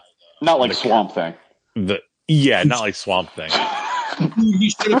the Swamp Thing. Not like Swamp Thing. He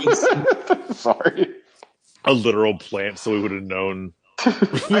should have been. Sorry. A literal plant, so we would have known.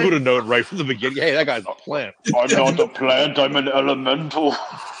 We would have known right from the beginning. Hey, that guy's a plant. I'm not a plant. I'm an elemental.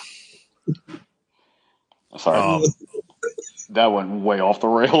 Sorry. That went way off the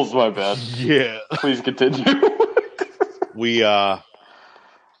rails. My bad. Yeah. Please continue. We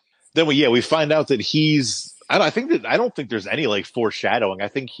find out that he's. I don't think there's any like foreshadowing. I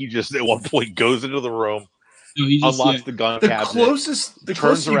think he just at one point goes into the room, unlocks the gun cabinet,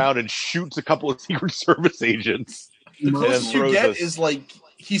 turns around and shoots a couple of Secret Service agents. The closest you get is like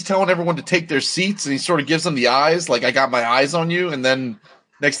he's telling everyone to take their seats, and he sort of gives them the eyes, like I got my eyes on you, and then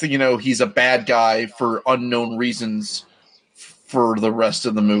next thing you know, he's a bad guy for unknown reasons for the rest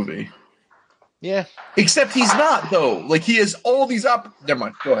of the movie. Yeah. Except he's not, though. Like, he has all these Never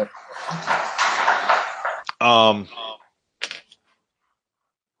mind. Go ahead.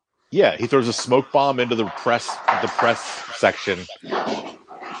 Yeah, he throws a smoke bomb into the press section,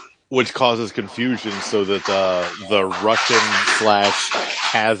 which causes confusion so that the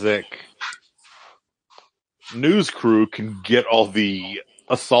Russian/Kazakh news crew can get all the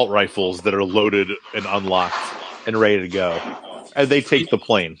assault rifles that are loaded and unlocked and ready to go. And they take the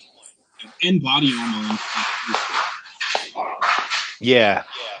plane. and body armor. And Yeah.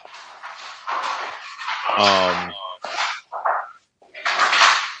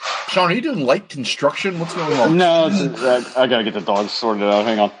 Sean, are you doing light construction? What's going on? No, I gotta get the dogs sorted out.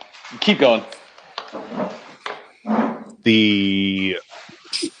 Hang on. Keep going. The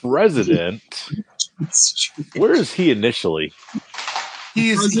president. Where is he initially? He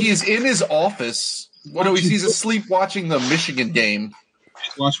is in his office. Well, no, he's asleep watching the Michigan game.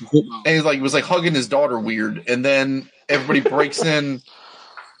 Watching football. And he was like hugging his daughter weird. And then everybody breaks in.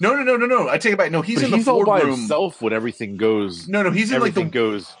 No. I take it back. No, he's in the all Ford by room. himself when everything goes. No, he's in everything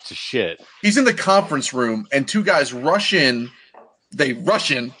goes to shit. He's in the conference room, and two guys rush in. They rush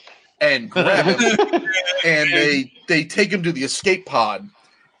in and grab him, and they take him to the escape pod.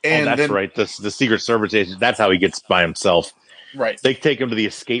 And that's right. The Secret Service agent. That's how he gets by himself. Right. They take him to the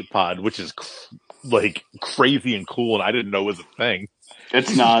escape pod, which is like crazy and cool, and I didn't know was a thing.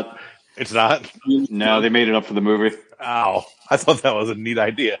 It's not. It's not? No, they made it up for the movie. Ow. I thought that was a neat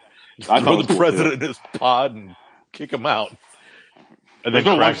idea. I Throw thought the president in his pod and kick him out. And then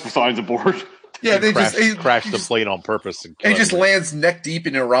crash the signs aboard. Yeah, they crash the plane on purpose. And he just lands neck deep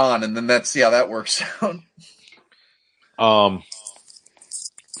in Iran, and then that's how that works out. So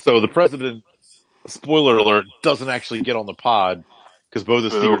the president, spoiler alert, doesn't actually get on the pod because both the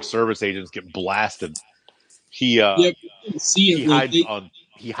Secret Service agents get blasted. He hides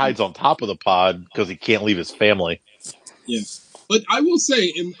on top of the pod because he can't leave his family. Yeah, but I will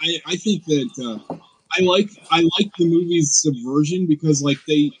say, I think that I like the movie's subversion because like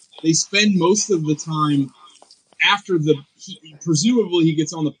they spend most of the time after presumably he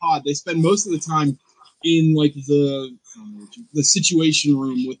gets on the pod. They spend most of the time in like the situation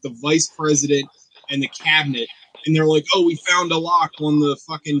room with the vice president and the cabinet, and they're like, "Oh, we found a lock on the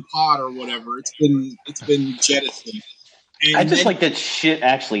fucking pod or whatever. It's been jettisoned." And I just like that shit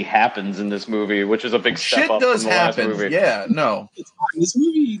actually happens in this movie, which is a big step up from the last movie. Yeah, no. This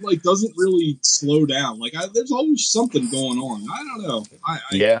movie like doesn't really slow down. Like there's always something going on. I don't know.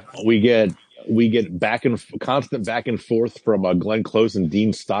 We get constant back and forth from Glenn Close and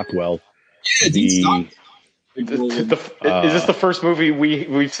Dean Stockwell. Yeah, Dean Stockwell. Is this the first movie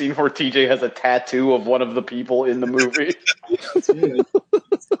we've seen where TJ has a tattoo of one of the people in the movie?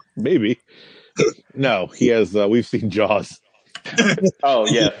 Maybe. No, he has. We've seen Jaws. Oh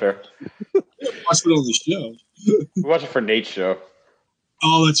yeah, fair. Watch it on the show. We watch it for Nate's show.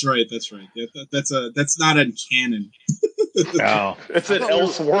 Oh, that's right. Yeah, that's not in canon. No, it's an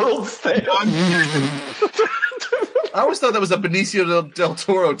Elseworlds thing. I always thought that was a Benicio del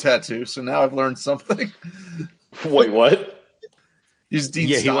Toro tattoo, so now I've learned something. Wait, what? He's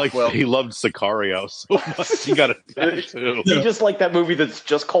Dean Stockwell. He loved Sicario so much. He got a tattoo. He just like that movie that's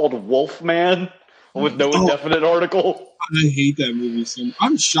just called Wolfman with no indefinite article. I hate that movie so much.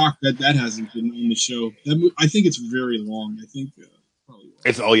 I'm shocked that hasn't been on the show. I think it's very long. I think probably.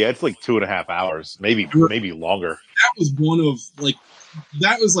 It's like 2.5 hours, maybe longer.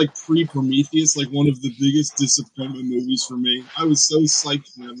 That was pre-Prometheus, like one of the biggest disappointment movies for me. I was so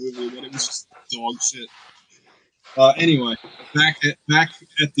psyched for that movie, but it was just dog shit. Anyway, back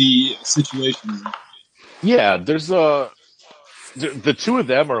at the situation. Yeah, there's the two of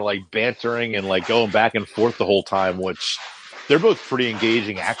them are like bantering and like going back and forth the whole time, which they're both pretty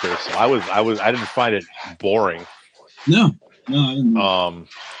engaging actors. So I didn't find it boring. No, I didn't.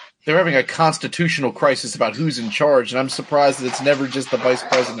 They're having a constitutional crisis about who's in charge, and I'm surprised that it's never just the vice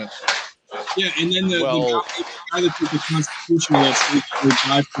president. Yeah, and then the guy that took the constitutional the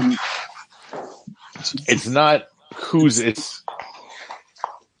guy from. It's not who's it's.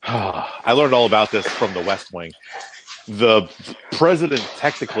 I learned all about this from The West Wing. The president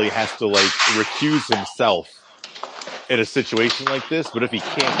technically has to like recuse himself in a situation like this, but if he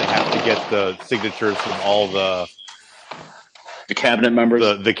can't, they have to get the signatures from all the cabinet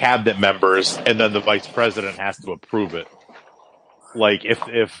members. The cabinet members, and then the vice president has to approve it. Like if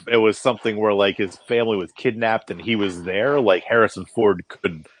it was something where like his family was kidnapped and he was there, like Harrison Ford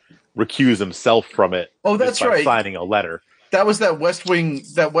could recuse himself from it. Oh, that's by right. Signing a letter. That was that West Wing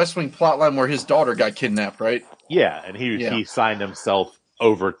plotline where his daughter got kidnapped, right? Yeah, and he signed himself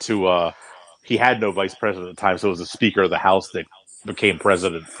over to. He had no vice president at the time, so it was the Speaker of the House that became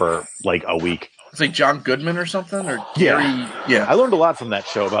president for like a week. It's like John Goodman or something, or Gary. Yeah, I learned a lot from that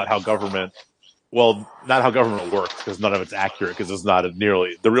show about how government. Well, not how government works, because none of it's accurate, because it's not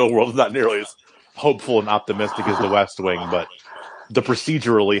the real world is not nearly as hopeful and optimistic as the West Wing, but the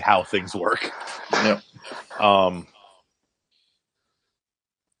procedurally how things work. Yeah.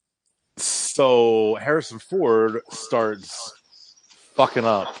 So Harrison Ford starts fucking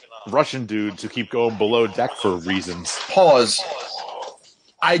up Russian dudes who keep going below deck for reasons. Pause.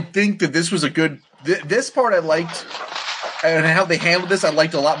 I think that this was a good. This part I liked, and how they handled this, I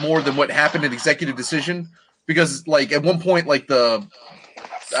liked a lot more than what happened in Executive Decision. Because, like, at one point, like I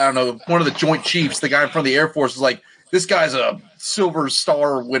don't know, one of the Joint Chiefs, the guy from the Air Force, was like, "This guy's a Silver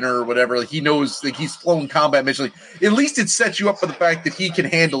Star winner or whatever. Like, he knows, like, he's flown combat mission. Like, at least it sets you up for the fact that he can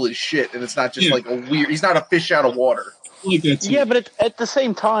handle his shit, and it's not just like a weird. He's not a fish out of water. Like that too. Yeah, but at the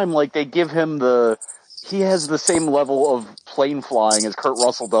same time, like they give him he has the same level of plane flying as Kurt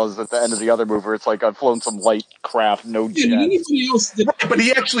Russell does at the end of the other movie. Where it's like I've flown some light craft, no Yeah, jet. anybody else But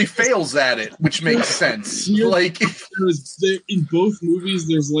he actually fails at it, which makes sense. Like, in both movies,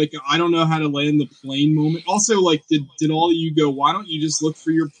 there's like I don't know how to land the plane moment. Also, like, did all of you go? Why don't you just look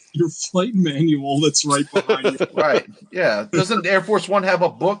for your flight manual that's right behind you? right? Yeah. Doesn't Air Force One have a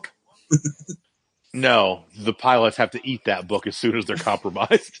book? No, the pilots have to eat that book as soon as they're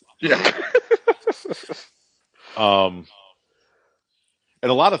compromised. Yeah. And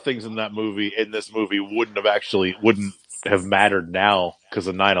a lot of things in this movie wouldn't have mattered now because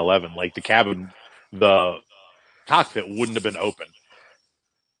of 9/11. Like the cockpit wouldn't have been open.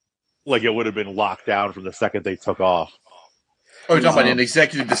 Like it would have been locked down from the second they took off. Oh, you're talking about an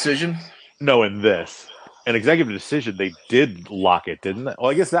Executive Decision? No, in this. An Executive Decision, they did lock it, didn't they?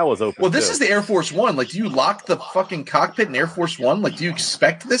 Well, I guess that was open. Well, this too. is the Air Force One. Like, do you lock the fucking cockpit in Air Force One? Like, do you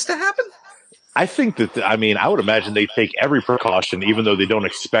expect this to happen? I think that, I would imagine they take every precaution, even though they don't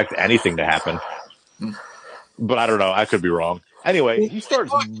expect anything to happen. But I don't know. I could be wrong. Anyway, he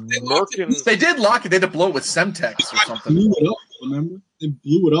starts murking. They did lock it. They had to blow it with Semtex or something. Blew it up, remember? They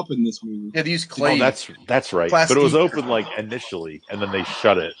blew it up in this movie. Yeah, they used clay. Oh, that's right. Plastic. But it was open, like, initially, and then they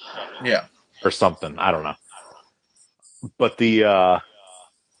shut it. Yeah. Or something. I don't know. But the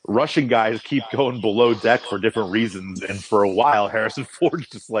Russian guys keep going below deck for different reasons, and for a while, Harrison Ford's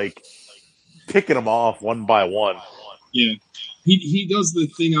just, like, picking them off one by one. Yeah. He does the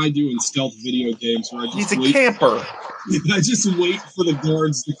thing I do in stealth video games where I just He's a camper. I just wait for the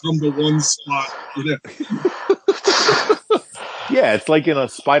guards to come to one spot, you know. Yeah, it's like in a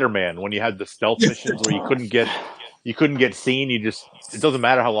Spider-Man when you had the stealth missions where you couldn't get seen. It doesn't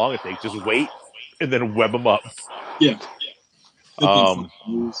matter how long it takes. Just wait and then web them up. Yeah.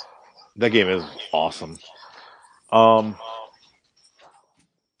 That game is awesome.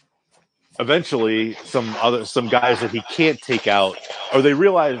 Eventually, some guys that he can't take out, or they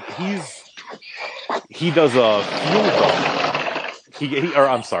realize he does a fuel dump.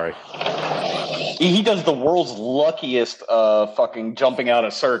 I'm sorry. He does the world's luckiest fucking jumping out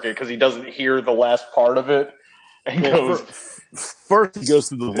of circuit because he doesn't hear the last part of it. And goes. First, he goes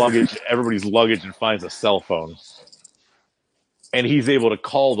through everybody's luggage, and finds a cell phone. And he's able to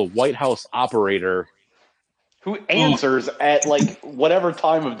call the White House operator, who answers at like whatever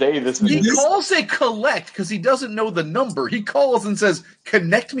time of day this is. He calls it collect because he doesn't know the number. He calls and says,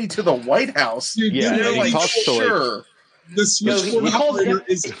 "Connect me to the White House." Yeah, and they're like, sure. Like, the switchboard operator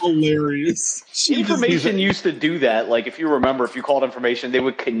is hilarious. Information used to do that. Like, if you remember, if you called information, they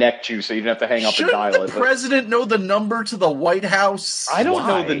would connect you so you didn't have to hang up and dial it. Shouldn't the president know the number to the White House? I don't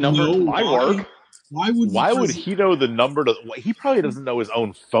know the number to my work. Why would he know the number to? He probably doesn't know his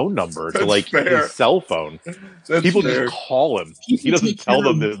own phone number to his cell phone. People just call him. He doesn't tell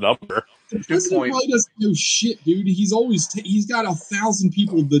them his number. The president probably doesn't know shit, dude. He's he's got 1,000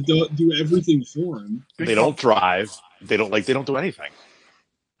 people that do everything for him. They don't drive. They don't do anything.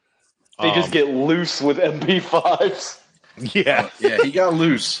 They just get loose with MP5s. Yeah. Yeah, he got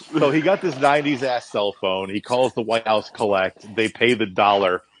loose. So he got this 90s ass cell phone. He calls the White House collect. They pay the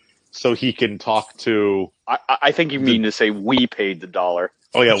 $1 so he can talk to. I think you mean to say we paid the $1.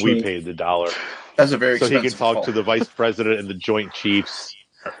 Oh yeah, we paid the $1. That's a very so expensive he can talk call. to the vice president and the Joint Chiefs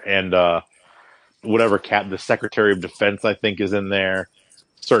and whatever the Secretary of Defense I think is in there.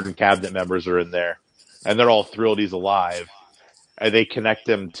 Certain cabinet members are in there, and they're all thrilled he's alive. And they connect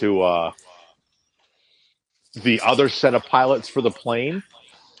him to the other set of pilots for the plane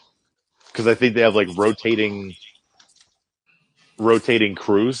because I think they have like rotating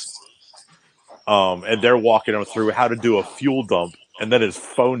crews. And they're walking him through how to do a fuel dump, and then his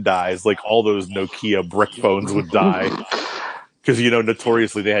phone dies, like all those Nokia brick phones would die, because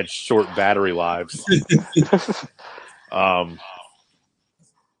notoriously they had short battery lives.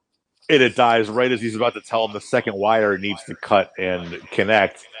 And it dies right as he's about to tell him the second wire needs to cut and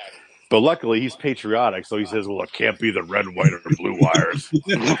connect. But luckily, he's patriotic, so he says, "Well, it can't be the red, white, or blue wires.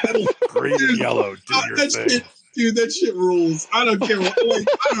 Green and yellow, do your thing." Shit, dude, that shit rules. I don't care. I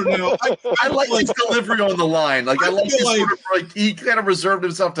don't know. I like his delivery on the line. Like, I like his sort of, like, he kind of reserved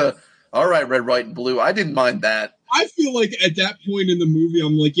himself to All right, red, white, and blue. I didn't mind that. I feel like at that point in the movie,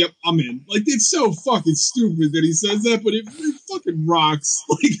 I'm like, yep, I'm in. Like, it's so fucking stupid that he says that, but it fucking rocks.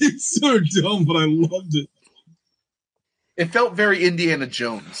 Like, it's so dumb, but I loved it. It felt very Indiana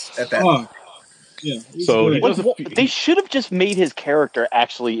Jones at that. Yeah. So they should have just made his character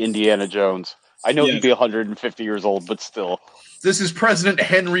actually Indiana Jones. I know he'd be 150 years old, but still. This is President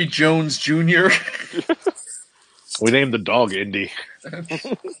Henry Jones Jr. We named the dog Indy. We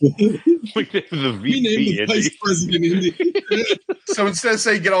named the VP Vice President Indy. So instead of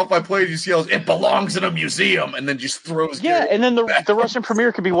saying "get off my plane," he just yells, "It belongs in a museum," and then just throws. Yeah, and then the Russian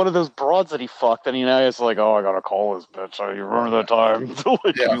premier could be one of those broads that he fucked, and it's like, oh, I gotta call this bitch. You remember that time?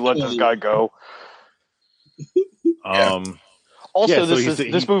 You let this guy go. Also,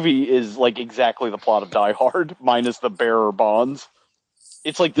 this movie is like exactly the plot of Die Hard, minus the bearer bonds.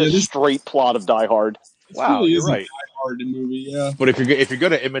 It's like the straight plot of Die Hard. Wow, you're right. Die Hard movie, yeah. But if you're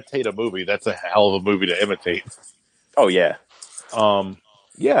going to imitate a movie, that's a hell of a movie to imitate. Oh yeah.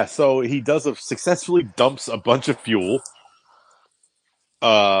 Yeah. So he successfully dumps a bunch of fuel.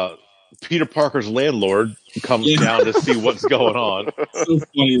 Peter Parker's landlord comes down to see what's going on. So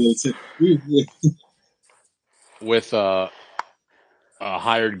funny with a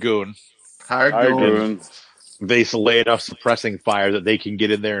hired goon. Hired goon. They lay enough suppressing fire that they can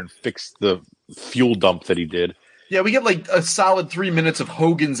get in there and fix the fuel dump that he did. Yeah, we get like a solid 3 minutes of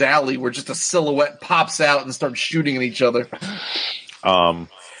Hogan's Alley where just a silhouette pops out and starts shooting at each other. And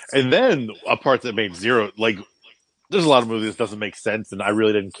then a part that made zero, like, there's a lot of movies that doesn't make sense, and I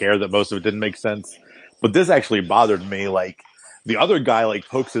really didn't care that most of it didn't make sense. But this actually bothered me. Like, the other guy, like,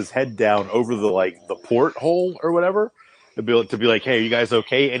 pokes his head down over the porthole or whatever to be like, hey, are you guys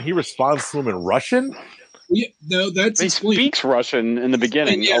okay? And he responds to him in Russian. Yeah, no, that's he speaks Russian in the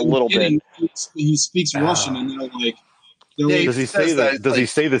beginning a little bit. He speaks Russian, and they're like, does he say that? Does he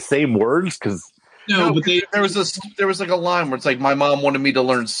say the same words? Because but there was like a line where it's like, my mom wanted me to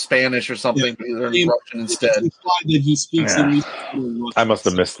learn Spanish or something, but learn Russian instead. It's implied that he speaks at least Russian. I must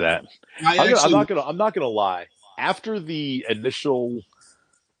have missed that. I'm not gonna lie. After the initial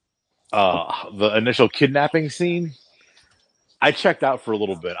kidnapping scene, I checked out for a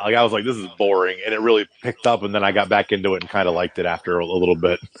little bit. I was like, this is boring, and it really picked up, and then I got back into it and kind of liked it after a little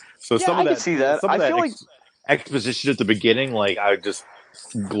bit. So I can see that. I feel like exposition at the beginning, like, I just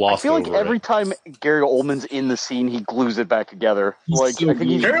glossed over. I feel like every time Gary Oldman's in the scene, he glues it back together. I think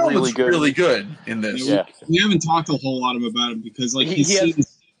he's Gary really good. Really good in this. Yeah, we haven't talked a whole lot about him because, like, he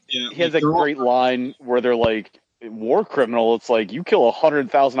has a great line where they're like, war criminal. It's like, you kill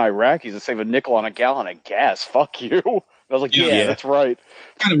 100,000 Iraqis to save a nickel on a gallon of gas. Fuck you. I was like, yeah, that's right.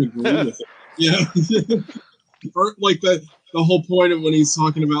 Kind of agree with it. Yeah. Or, like, the whole point of when he's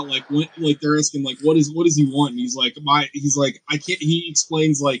talking about, like, they're asking, like, what does he want? And he's like, I can't. He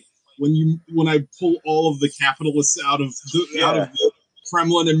explains, like, when I pull all of the capitalists out of the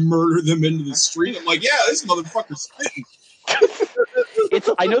Kremlin and murder them into the street. I'm like, yeah, this motherfucker's spitting.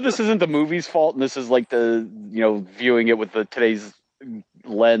 I know this isn't the movie's fault, and this is like the viewing it with today's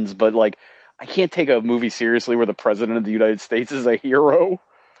lens, but like, I can't take a movie seriously where the president of the United States is a hero.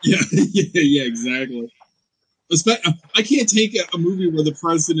 Yeah, exactly. I can't take a movie where the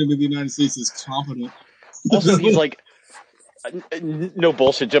president of the United States is competent. Also, he's like, no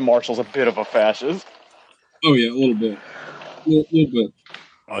bullshit, Jim Marshall's a bit of a fascist. Oh yeah, a little bit.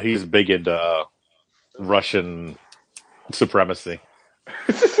 Oh, he's big into Russian supremacy.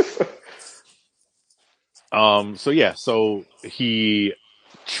 So he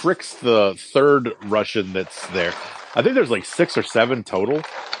tricks the third Russian that's there. I think there's like 6 or 7 total,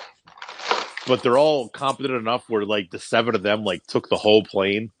 but they're all competent enough where, like, the 7 of them, like, took the whole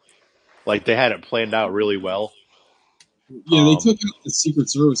plane. Like, they had it planned out really well. Yeah, they took out the Secret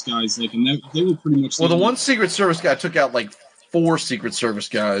Service guys, like, and they were pretty much. Well, the one Secret Service guy took out like 4 Secret Service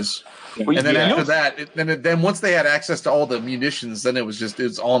guys, and then after that, then once they had access to all the munitions, then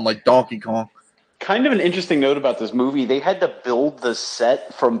it's on like Donkey Kong. Kind of an interesting note about this movie, they had to build the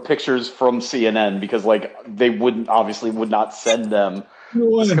set from pictures from CNN because, like, they would not send them the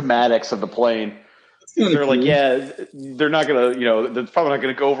schematics of the plane. They're like, yeah, they're not gonna, they're probably not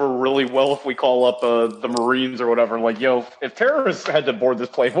gonna go over really well if we call up the Marines or whatever. Like, if terrorists had to board this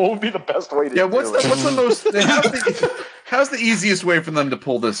plane, what would be the best way to do it? What's the most? How's the easiest way for them to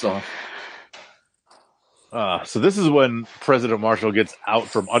pull this off? So this is when President Marshall gets out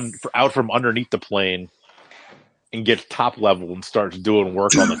from underneath the plane and gets top level and starts doing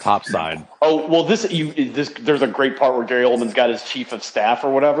work on the top side. Oh well, there's a great part where Gary Oldman's got his chief of staff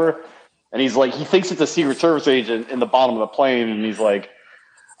or whatever, and he's like, he thinks it's a Secret Service agent in the bottom of the plane, and he's like,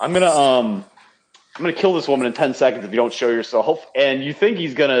 I'm gonna I'm going to kill this woman in 10 seconds if you don't show yourself. And you think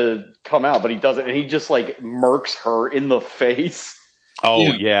he's going to come out, but he doesn't. And he just, like, murks her in the face. Oh,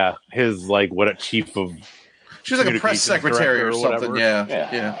 yeah. His, like, what a chief of... She's like a press secretary or something.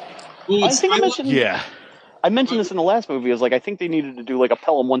 Yeah. Well, I think I mentioned... Yeah. I mentioned this in the last movie. I was like, I think they needed to do like a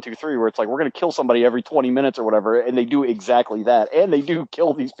Pelham 1, 2, 3, where it's like we're going to kill somebody every 20 minutes or whatever, and they do exactly that, and they do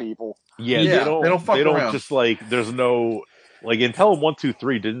kill these people. Yeah, they don't fuck around. Just like there's no like in Pelham 1, 2,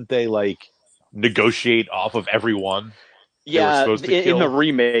 3. Didn't they like negotiate off of everyone? Yeah, in the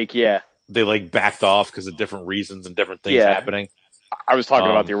remake, they like backed off because of different reasons and different things happening. I was talking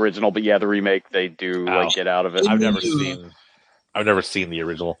about the original, but the remake they do like get out of it. I've never seen the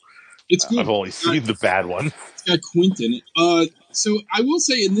original. It's good. I've only seen the bad one. It's got Quentin. So I will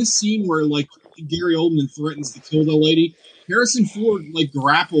say in this scene where like Gary Oldman threatens to kill the lady, Harrison Ford like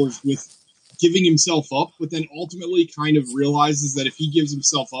grapples with giving himself up, but then ultimately kind of realizes that if he gives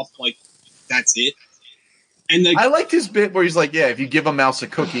himself up, like that's it. And I liked his bit where he's like, "Yeah, if you give a mouse a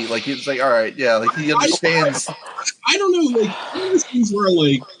cookie, like he's like, all right, yeah, like he understands." I don't know, like one of those things where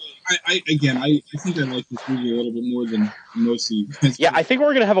like. I think I like this movie a little bit more than most of you guys. Yeah, I think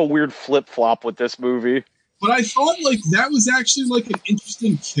we're gonna have a weird flip flop with this movie. But I thought like that was actually like an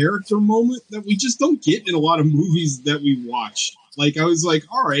interesting character moment that we just don't get in a lot of movies that we watch. Like I was like,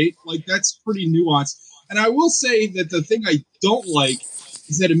 all right, like that's pretty nuanced. And I will say that the thing I don't like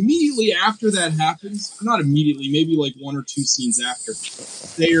is that immediately after that happens, not immediately, maybe like 1 or 2 scenes after,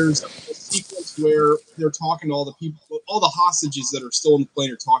 there's a sequence where they're talking to all the people, all the hostages that are still in the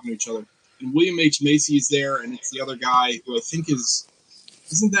plane are talking to each other. And William H. Macy is there, and it's the other guy who I think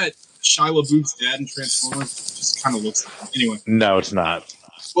isn't that Shia LaBeouf's dad in Transformers? It just kind of looks like him. Anyway. No, it's not.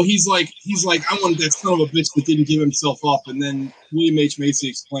 Well, he's like, I wanted that son of a bitch that didn't give himself up. And then William H. Macy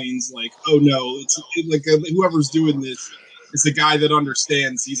explains, like, oh no, it's like whoever's doing this, is a guy that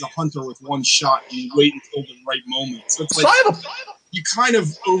understands he's a hunter with one shot and you wait until the right moment. So it's like you kind of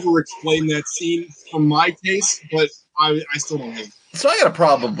over-explain that scene from my taste, but I still don't hate it. So I got a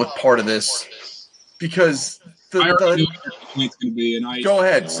problem with part of this because I already know what your complaint's going to be, and go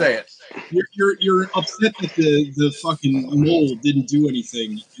ahead, say it. You're upset that the fucking mole didn't do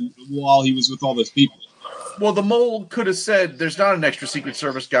anything while he was with all those people. Well, the mole could have said, "There's not an extra Secret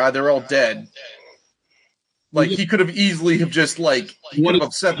Service guy; they're all dead." Like, he could have easily have just, like, he could have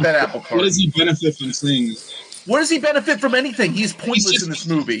upset that apple cart. What does he benefit from saying this? What does he benefit from anything? He's pointless in this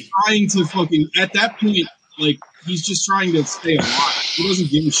movie. Trying to fucking, at that point, like, he's just trying to stay alive. He doesn't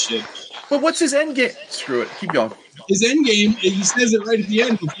give a shit. But what's his end game? Screw it. Keep going. His end game, he says it right at the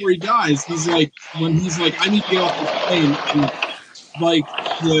end before he dies. He's like, I need to get off this plane, and, like,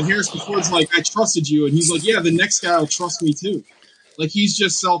 Harrison Ford's like, I trusted you, and he's like, yeah, the next guy will trust me too. Like, he's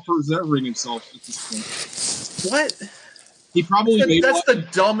just self-preserving himself at this point. What? He probably that's the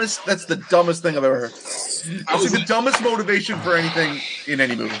dumbest thing I've ever heard. That's like the dumbest motivation for anything in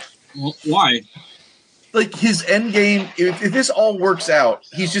any movie. Well, why? Like, his end game, if this all works out,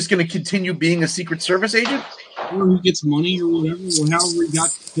 he's just going to continue being a Secret Service agent? Or he gets money or whatever, or however he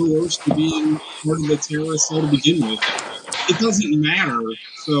got coerced to being part of the terrorist cell to begin with. It doesn't matter.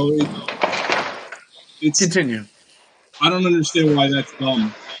 So it's continue. I don't understand why that's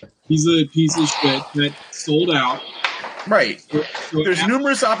dumb. He's a piece of shit that sold out. Right. So there's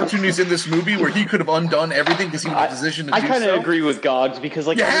numerous opportunities in this movie where he could have undone everything because he was in a position to do so. I kind of agree with Gogs because,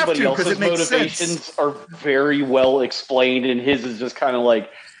 like, everybody else's motivations are very well explained, and his is just kind of like,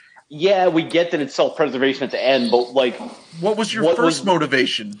 yeah, we get that it's self-preservation at the end, but, like... What was your first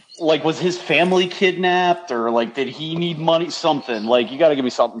motivation? Like, was his family kidnapped, or, like, did he need money? Something. Like, you gotta give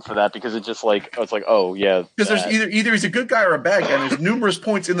me something for that, because it's just like, it's like, oh, yeah. Because there's either he's a good guy or a bad guy, and there's numerous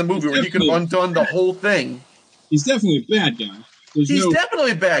points in the movie where he could have undone the whole thing. He's definitely a bad guy. He's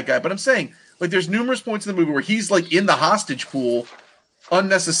definitely a bad guy, but I'm saying, like, there's numerous points in the movie where he's, like, in the hostage pool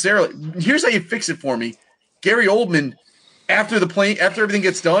unnecessarily. Here's how you fix it for me. Gary Oldman... After everything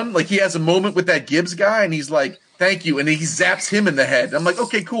gets done, like, he has a moment with that Gibbs guy, and he's like, "Thank you," and he zaps him in the head. I'm like,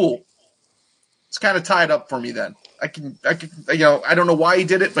 okay, cool. It's kind of tied up for me then. I can, I don't know why he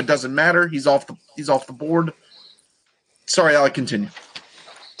did it, but it doesn't matter. He's off the board. Sorry, I'll continue.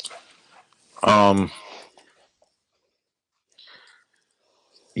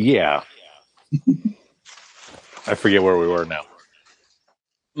 Yeah. I forget where we were now.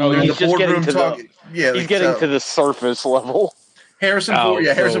 No, he's just getting to he's getting to the surface level. Harrison Ford,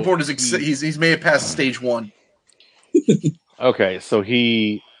 Harrison Ford he's made it past stage 1. Okay, so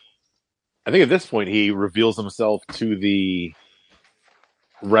I think at this point he reveals himself to the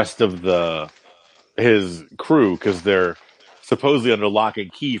rest of his crew because they're supposedly under lock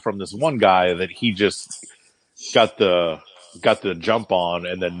and key from this one guy that he just got the got the jump on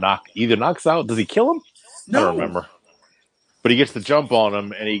and then knocks out. Does he kill him? No. I don't remember. But he gets the jump on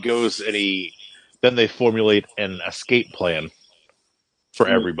him, and he goes and then they formulate an escape plan for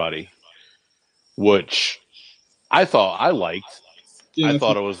everybody, which I thought I liked. Yeah, I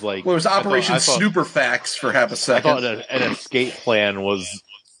thought it was like Well, it was Operation I thought Snooperfax for half a I second. thought an escape plan was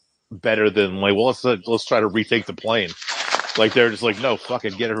better than like, well, let's try to retake the plane. Like they're just like, no,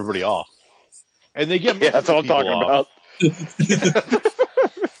 fucking get everybody off, and they get Yeah, that's what I'm talking about.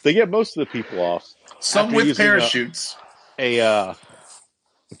 They get most of the people off. Some after with using parachutes. A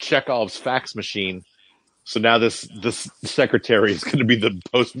Chekhov's fax machine. So now this secretary is going to be the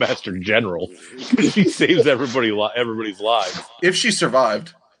postmaster general. She saves everybody's lives. If she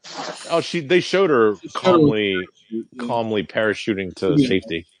survived. Oh, they showed her calmly parachuting to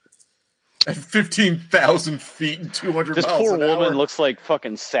safety. At 15,000 feet and 200 This miles poor an hour. woman looks like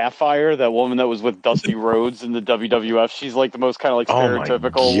fucking Sapphire, that woman that was with Dusty Rhodes in the WWF. She's like the most kind of like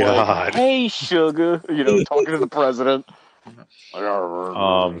stereotypical, like, hey, sugar, talking to the president.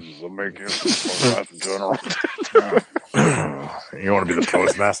 Make you postmaster general. You want to be the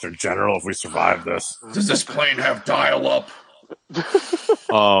postmaster general if we survive this? Does this plane have dial-up?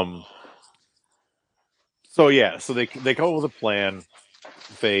 So they come up with a plan.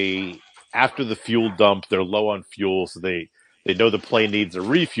 After the fuel dump, they're low on fuel, so they know the plane needs a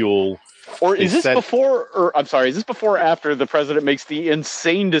refuel. Or is this before or after the president makes the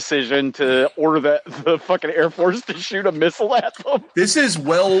insane decision to order the fucking Air Force to shoot a missile at them? This is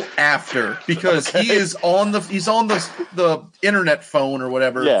well after, because he's on the internet phone or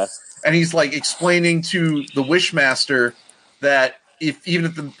whatever. Yeah. And he's like explaining to the Wishmaster that even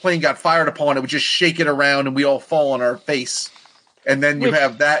if the plane got fired upon, it would just shake it around and we all fall on our face. And then you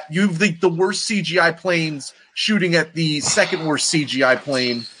have the worst CGI planes shooting at the second worst CGI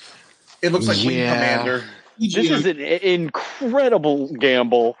plane. It looks like Wing Commander. This is an incredible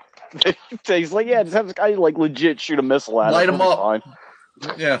gamble. He's like, just have this guy like legit shoot a missile at Light him up. fine.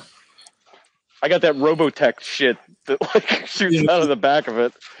 Yeah. I got that Robotech shit that like shoots out of the back of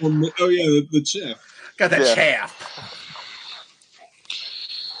it. Oh yeah, the chaff. Got that chaff.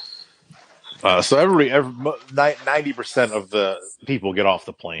 So 90% of the people get off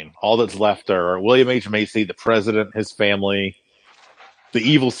the plane. All that's left are William H. Macy, the president, his family, the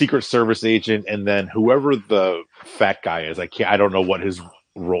evil Secret Service agent, and then whoever the fat guy is. I don't know what his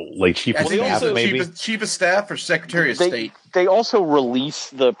role, like chief of staff, maybe chief of staff or secretary of state. They also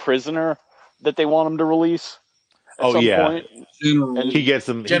release the prisoner that they want him to release. At some point. He gets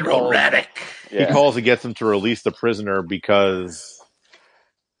him. General Raddick. He calls and gets him to release the prisoner because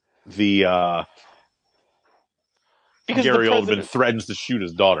Gary Oldman threatens to shoot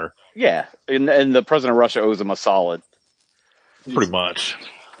his daughter. Yeah, and the president of Russia owes him a solid. Pretty much.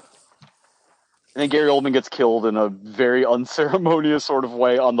 And then Gary Oldman gets killed in a very unceremonious sort of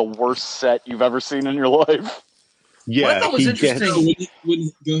way on the worst set you've ever seen in your life. Yeah, what I thought was interesting.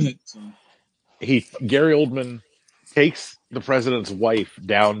 Go ahead. Gary Oldman takes the president's wife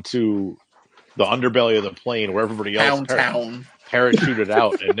down to the underbelly of the plane where everybody else parachuted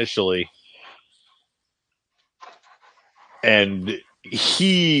out initially. And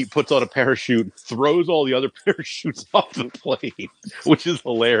he puts on a parachute, throws all the other parachutes off the plane, which is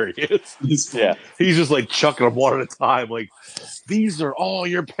hilarious. Yeah. He's just like chucking them one at a time. Like, these are all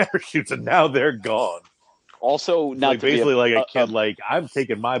your parachutes, and now they're gone. Also, not like to basically like a kid, like, I'm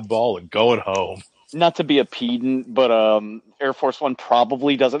taking my ball and going home. Not to be a pedant, but Air Force One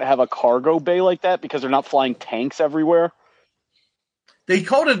probably doesn't have a cargo bay like that because they're not flying tanks everywhere. They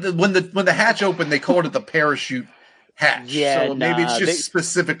called it when the hatch opened. They called it the parachute hatch. Yeah, so maybe it's just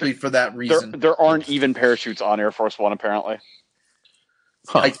specifically for that reason. There aren't even parachutes on Air Force One, apparently.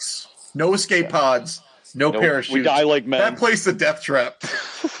 Yikes! No escape pods. No parachutes. We die like men. That place a death trap.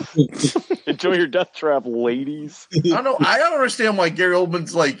 Enjoy your death trap, ladies. I don't know. I don't understand why Gary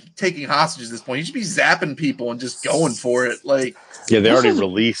Oldman's like taking hostages at this point. He should be zapping people and just going for it. Like, yeah, they already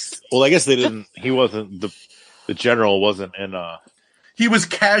released. Well, I guess they didn't. He wasn't the general. Wasn't in. He was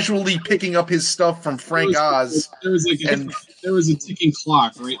casually picking up his stuff from Frank Oz. There was a ticking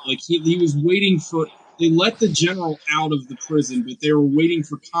clock, right? Like he was waiting for. They let the general out of the prison, but they were waiting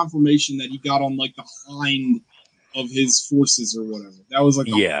for confirmation that he got on like the hind of his forces or whatever. That was like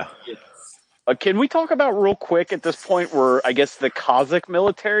Can we talk about real quick at this point where I guess the Kazakh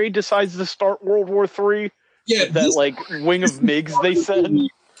military decides to start World War III? Yeah, that like wing of MiGs they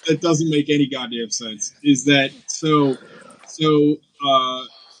send. That doesn't make any goddamn sense. Is that so?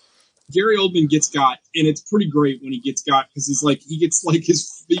 Gary Oldman gets got, and it's pretty great when he gets got because he gets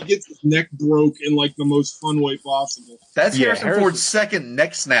his neck broke in like the most fun way possible. That's Harrison Ford's second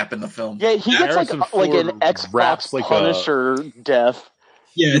neck snap in the film. Yeah, he gets like an Xbox like Punisher death.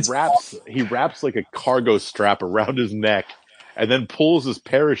 Yeah, he wraps like a cargo strap around his neck and then pulls his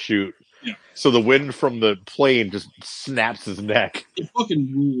parachute. Yeah. So the wind from the plane just snaps his neck. It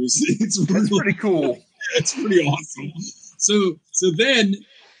fucking rules. That's pretty cool. It's pretty awesome. So then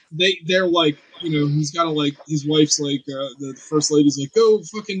they're like, he's got to like, his wife's like, the first lady's like, go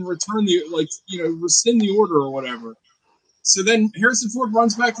fucking return rescind the order or whatever. So then Harrison Ford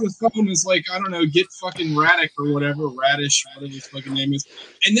runs back to the phone and is like, I don't know, get fucking Radish, whatever his fucking name is.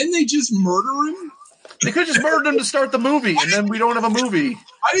 And then they just murder him. They could just murder him to start the movie, and then we don't have a movie.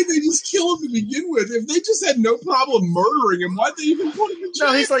 Why didn't they just kill him to begin with? If they just had no problem murdering him, why'd they even put him in jail?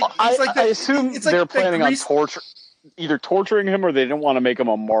 No, he's like I assume they're planning on either torturing him or they didn't want to make him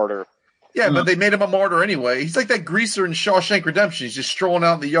a martyr. Yeah, but they made him a martyr anyway. He's like that greaser in Shawshank Redemption. He's just strolling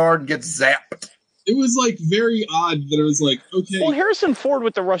out in the yard and gets zapped. It was like very odd that it was like, okay. Well, Harrison Ford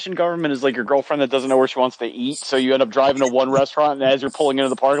with the Russian government is like your girlfriend that doesn't know where she wants to eat, so you end up driving to one restaurant, and as you're pulling into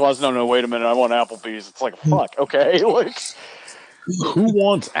the parking lot, no, wait a minute, I want Applebee's. It's like, fuck, okay, like. Who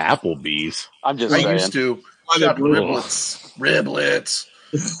wants Applebee's? I'm just saying. I used to. Riblets.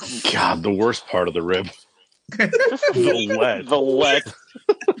 God, the worst part of the rib. The lead.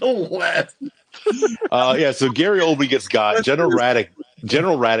 The lead. Yeah, so Gary Oldman gets got. General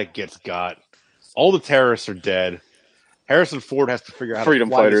Raddick gets got. All the terrorists are dead. Harrison Ford has to figure out Freedom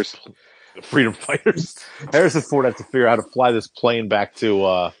fighters. Harrison Ford has to figure out how to fly this plane back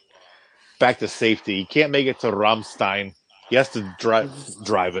to safety. He can't make it to Ramstein. He has to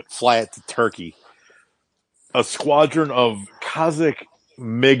drive it, fly it to Turkey. A squadron of Kazakh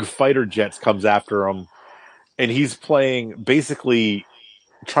MiG fighter jets comes after him, and he's basically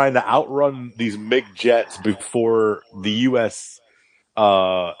trying to outrun these MiG jets before the U.S.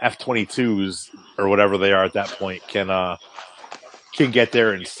 F-22s or whatever they are at that point can get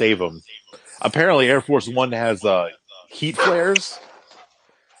there and save them. Apparently, Air Force One has heat flares,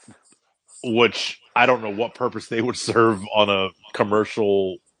 which I don't know what purpose they would serve on a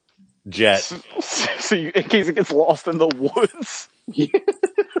commercial jet. So in case it gets lost in the woods.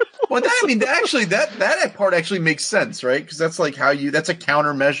 Well, that part actually makes sense, right? Because that's like that's a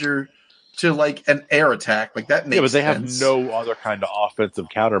countermeasure to like an air attack. Like that makes sense. Yeah, but they have no other kind of offensive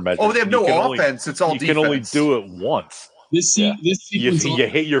countermeasure. Oh, they have no offense. It's all defense. You can only do it once. This sequence, you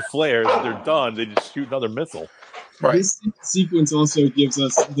hit your flares, they're done. They just shoot another missile. Right. This sequence also gives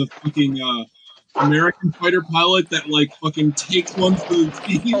us the fucking American fighter pilot that like fucking takes one for the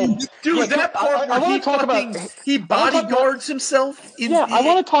team. Dude, that part where he bodyguards himself. I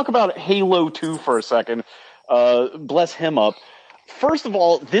want to talk about Halo 2 for a second. Bless him up. First of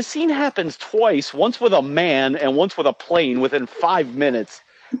all, this scene happens twice, once with a man and once with a plane within 5 minutes,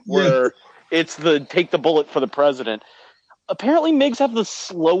 where it's the take the bullet for the president. Apparently, MiGs have the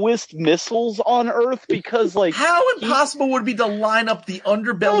slowest missiles on Earth because, like... How impossible would it be to line up the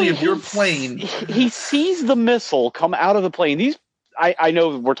underbelly of your plane? He sees the missile come out of the plane. I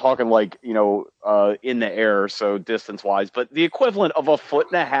know we're talking, like, in the air, so distance-wise, but the equivalent of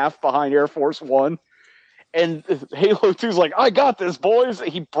 1.5 feet behind Air Force One. And Halo 2's like, I got this, boys.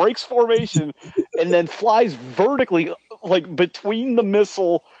 He breaks formation and then flies vertically, like, between the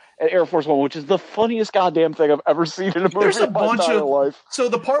missile at Air Force One, which is the funniest goddamn thing I've ever seen in a movie in my entire life. So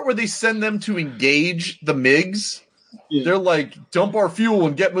the part where they send them to engage the MiGs, they're like, dump our fuel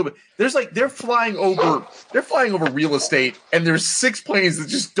and get moving. There's like they're flying over real estate, and there's 6 planes that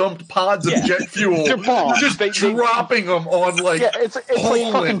just dumped pods of jet fuel, just dropping them on like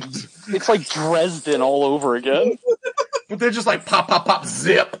Poland. It's like Dresden all over again. But they're just like pop, pop, pop,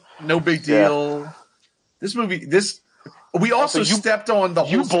 zip, no big deal. Yeah. This movie, we also stepped on the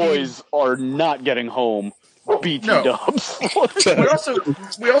whole. You boys are not getting home. BT dubs.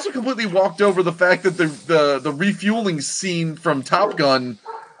 we also completely walked over the fact that the refueling scene from Top Gun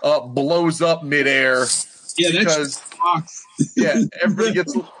blows up midair. Yeah, because everybody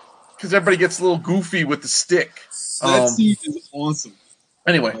gets a little goofy with the stick. That scene is awesome.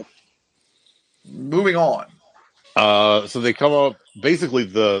 Anyway, moving on. So they come up. Basically,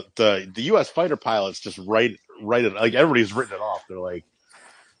 the U.S. fighter pilots just write it like everybody's written it off. They're like,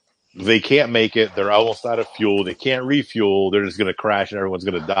 they can't make it. They're almost out of fuel. They can't refuel. They're just going to crash and everyone's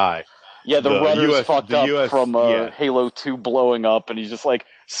going to die. Yeah, the rudder's fucked up from Halo 2 blowing up, and he's just like,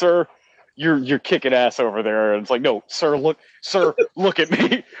 "Sir, you're kicking ass over there." And it's like, "No, sir, look at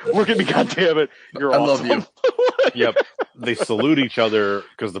me, goddammit, you're awesome." I love you. Yep. They salute each other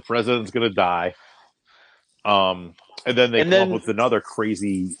because the president's going to die. And then they come up with another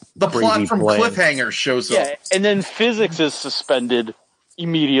crazy plot from plan. Cliffhanger shows up. Yeah, and then physics is suspended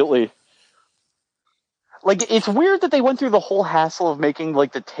immediately. Like, it's weird that they went through the whole hassle of making,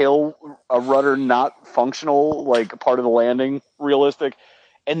 like, the tail rudder not functional, like, part of the landing realistic,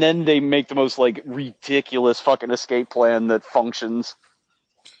 and then they make the most, like, ridiculous fucking escape plan that functions.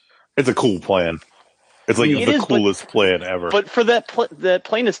 It's a cool plan. It's like the coolest plan ever. But for that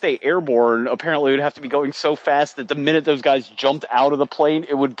plane to stay airborne, apparently it would have to be going so fast that the minute those guys jumped out of the plane,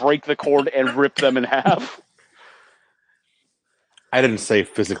 it would break the cord and rip them in half. I didn't say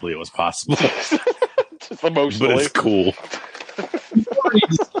physically it was possible. Just emotionally. But it's cool.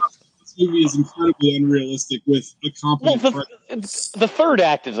 This movie is incredibly unrealistic with a competent... the third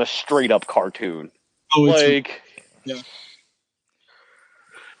act is a straight-up cartoon. Oh, it's... Like... Yeah.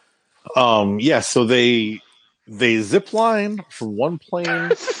 So they zip line from one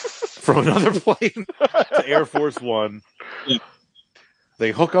plane from another plane to Air Force One. Yeah.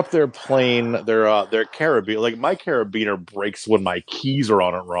 They hook up their plane, their carabiner. Like, my carabiner breaks when my keys are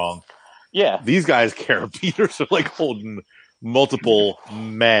on it wrong. Yeah. These guys' carabiners are like holding multiple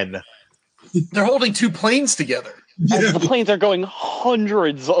men. They're holding two planes together. And the planes are going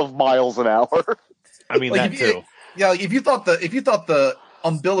hundreds of miles an hour. I mean, like, that too. Like, if you thought the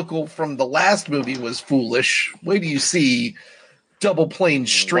umbilical from the last movie was foolish, wait till you see double plane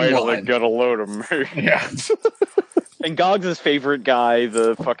streamline. Wait till they get a load of me. Yeah. And Goggs' favorite guy,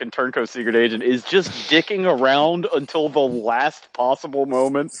 the fucking turncoat secret agent, is just dicking around until the last possible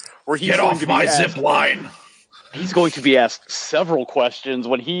moment where he's get off my zip line. He's going to be asked several questions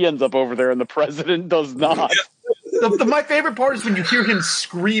when he ends up over there and the president does not. My favorite part is when you hear him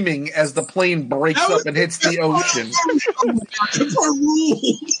screaming as the plane breaks up and hits the ocean.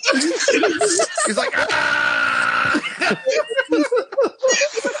 He's like, ah!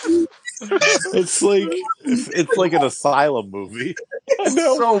 It's like an asylum movie. It's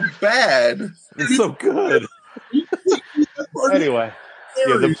so bad. It's so good. Anyway,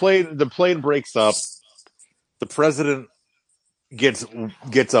 yeah, the plane breaks up. The president gets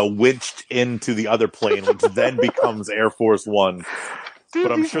winched into the other plane, which then becomes Air Force One. Dude,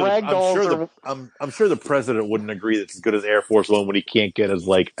 but I'm sure the president wouldn't agree that it's as good as Air Force One when he can't get his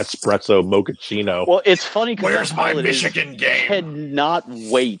like espresso mochaccino. Well, it's funny because where's my Michigan game? Cannot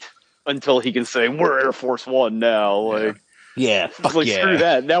wait until he can say we're Air Force One now. Like, fuck yeah. Screw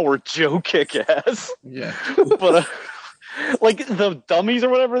that. Now we're Joe Kick-Ass. Yeah, but. Like, the dummies or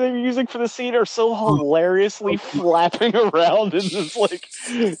whatever they were using for the scene are so hilariously flapping around in this, like,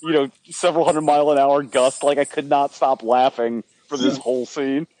 several 100-mile-an-hour gust. Like, I could not stop laughing for this whole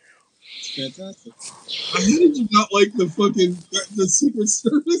scene. It's fantastic. How did you not like the Secret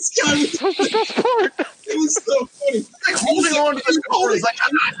Service guy? That was the best part. It was so funny. Like holding on to the cord. He's like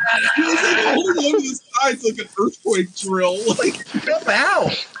holding on to the sides like an earthquake drill. Like, jump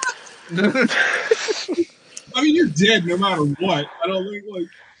out. I mean, you're dead no matter what. I don't think, like...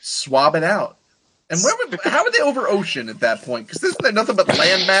 Swab it out. And how would they over ocean at that point? Because isn't there nothing but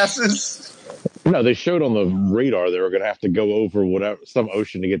land masses? No, they showed on the radar they were going to have to go over some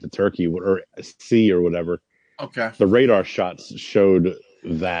ocean to get to Turkey or sea or whatever. Okay. The radar shots showed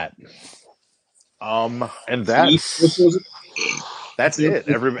that. And that's it.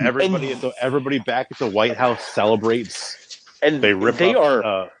 Everybody back at the White House celebrates. And they rip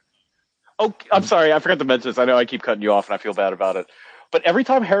up... Oh, I'm sorry. I forgot to mention this. I know I keep cutting you off, and I feel bad about it. But every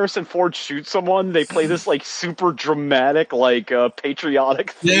time Harrison Ford shoots someone, they play this like super dramatic, like patriotic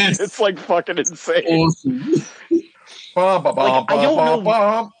thing. Yes. It's like fucking insane. Awesome. I don't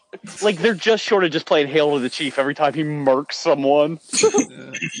know. Like, they're just short of just playing Hail to the Chief every time he murks someone.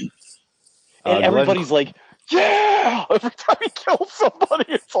 And everybody's like, yeah! Every time he kills somebody,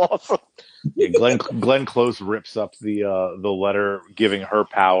 it's awesome. Yeah, Glenn Close rips up the letter giving her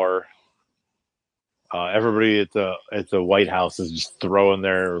power. Everybody at the White House is just throwing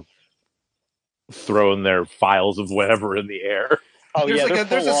their files of whatever in the air. Oh,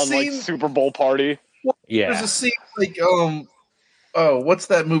 there's a scene, like, Super Bowl party. Yeah, there's a scene like what's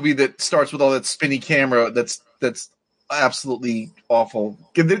that movie that starts with all that spinny camera? That's absolutely awful.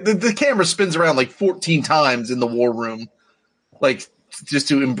 The camera spins around like 14 times in the war room, like just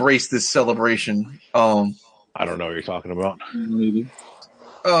to embrace this celebration. I don't know what you're talking about. Maybe.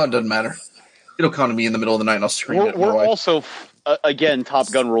 Oh, it doesn't matter. It'll come to me in the middle of the night and I'll scream it. We're also, again,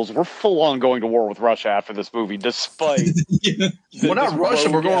 Top Gun rules. We're full on going to war with Russia after this movie, despite... We're not Russia.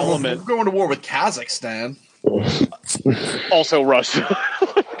 We're going to war with Kazakhstan. Also Russia.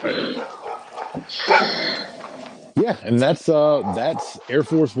 Yeah, and that's Air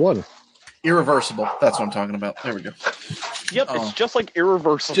Force One. Irreversible. That's what I'm talking about. There we go. Yep, it's just like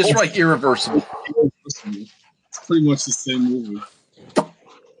Irreversible. Just like Irreversible. It's pretty much the same movie.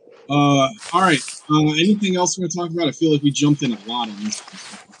 All right. Anything else we're going to talk about? I feel like we jumped in a lot on this.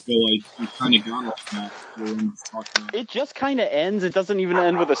 I feel like we kind of got off that. It just kind of ends. It doesn't even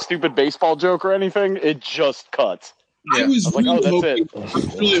end with a stupid baseball joke or anything. It just cuts. Yeah. I was really like, oh, that's it. I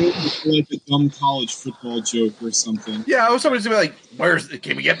was really hoping for like a dumb college football joke or something. Yeah, I was hoping to be like,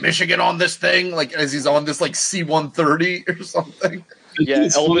 can we get Michigan on this thing? Like, as he's on this, like, C-130 or something. Yeah,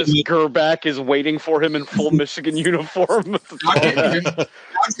 Elvis Gerback is waiting for him in full Michigan uniform.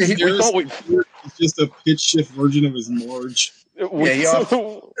 It's just a pitch shift version of his Marge. We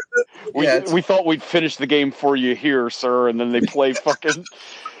thought we'd finish the game for you here, sir, and then they play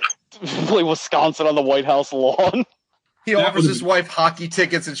play Wisconsin on the White House lawn. He offers his wife hockey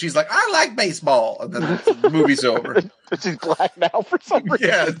tickets, and she's like, I like baseball. And then the movie's over. She's black now for some reason.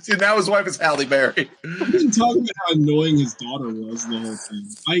 Yeah, now his wife is Halle Berry. I've been talking about how annoying his daughter was the whole thing.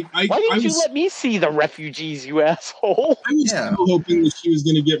 Why didn't you let me see the refugees, you asshole? I was so hoping that she was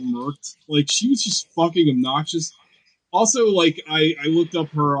going to get murked. Like, she was just fucking obnoxious. Also, like, I looked up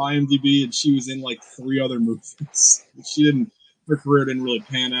her IMDb, and she was in, like, 3 other movies. Her career didn't really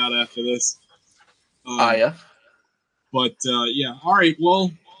pan out after this. Yeah. But, yeah. All right,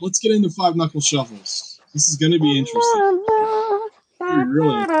 well, let's get into Five Knuckle Shuffles. This is going to be interesting.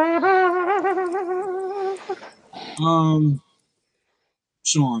 Really.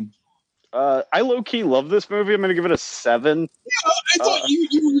 Sean. I low-key love this movie. I'm going to give it a 7. Yeah, I thought you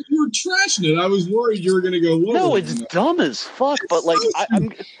were trashing it. I was worried you were going to go lower. No, it's dumb as fuck, but, like,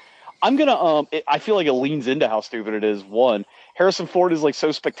 I'm going to, I feel like it leans into how stupid it is. One, Harrison Ford is, like,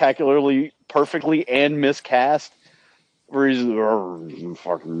 so spectacularly, perfectly, and miscast. Where he's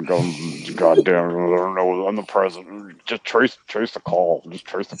fucking goddamn, I don't know, I'm the president. Just trace the call. Just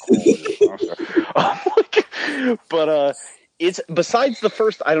trace the call. But it's besides the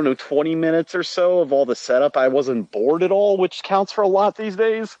first, 20 minutes or so of all the setup, I wasn't bored at all, which counts for a lot these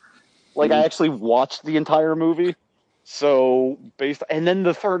days. Like, I actually watched the entire movie. So and then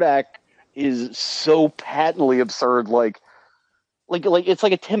the third act is so patently absurd, like it's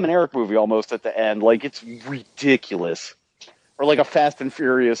like a Tim and Eric movie almost at the end. Like, it's ridiculous. Or like a Fast and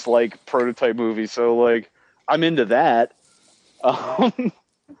Furious, like, prototype movie. So, like, I'm into that. So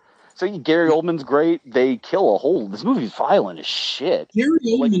Gary Oldman's great. They kill this movie's violent as shit. Gary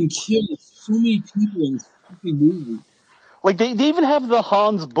Oldman killed so many people in this fucking movie. Like, they even have the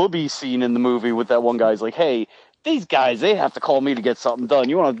Hans Booby scene in the movie with that one guy. He's like, hey, these guys, they have to call me to get something done.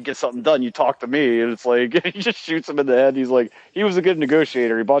 You want to get something done, you talk to me. And it's like, he just shoots him in the head. He's like, he was a good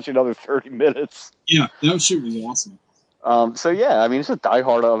negotiator. He bought you another 30 minutes. Yeah, that shit was awesome. So yeah, I mean, it's just Die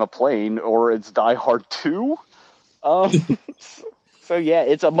Hard on a plane, or it's Die Hard 2. So yeah,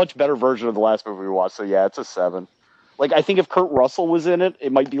 it's a much better version of the last movie we watched. So yeah, it's a 7. Like, I think if Kurt Russell was in it,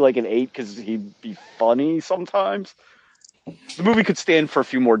 it might be like an 8 because he'd be funny sometimes. The movie could stand for a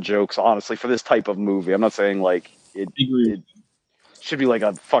few more jokes, honestly, for this type of movie. I'm not saying like it should be like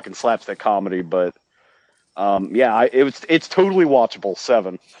a fucking slapstick comedy, but yeah, it's totally watchable.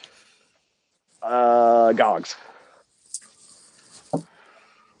 7. Gogs.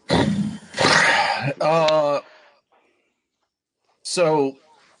 So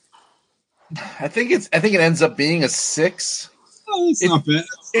I think it ends up being a 6. Oh, it's not bad.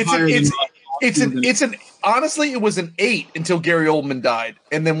 Honestly, it was an 8 until Gary Oldman died,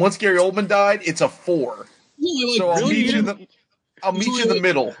 and then once Gary Oldman died, it's a 4. So I'll meet you in the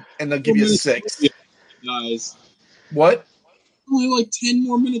middle, and I'll give you a 6. Guys, what? Only like 10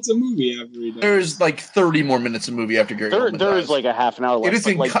 more minutes of movie after he died. There's like 30 more minutes of movie after Gary Oldman dies. There is like a half an hour left.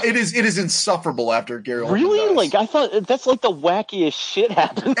 It is insufferable after Gary Oldman really dies. Like, I thought that's like the wackiest shit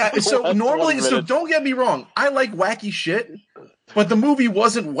happens. So don't get me wrong, I like wacky shit, but the movie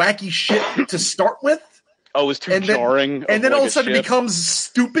wasn't wacky shit to start with. Oh, it was too jarring. And then all of a sudden it becomes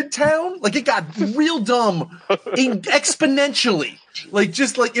Stupid Town. Like, it got real dumb exponentially. Like, it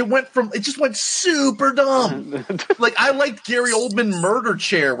just went super dumb. Like, I liked Gary Oldman Murder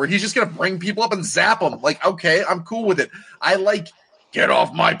Chair, where he's just going to bring people up and zap them. Like, okay, I'm cool with it. I like Get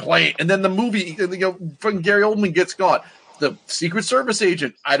Off My Plane. And then the movie, fucking Gary Oldman gets caught. The Secret Service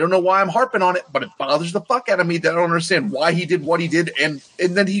agent, I don't know why I'm harping on it, but it bothers the fuck out of me that I don't understand why he did what he did. And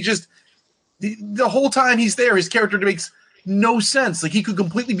then he just... The whole time he's there, his character makes no sense. Like, he could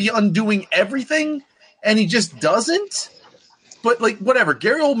completely be undoing everything, and he just doesn't. But, like, whatever.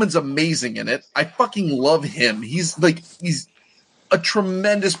 Gary Oldman's amazing in it. I fucking love him. He's a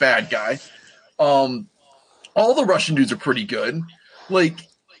tremendous bad guy. All the Russian dudes are pretty good. Like,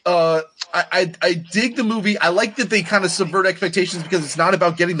 I dig the movie. I like that they kind of subvert expectations because it's not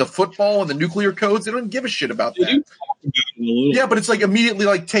about getting the football and the nuclear codes. They don't give a shit about They that. do talk about it a little. Yeah, but it's like immediately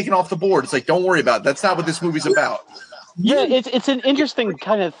like taken off the board. It's like, don't worry about it. That's not what this movie's about. Yeah, it's an interesting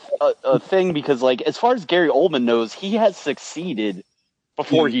kind of thing because, like, as far as Gary Oldman knows, he has succeeded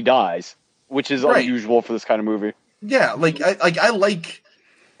before he dies, which is unusual for this kind of movie. Yeah, I like,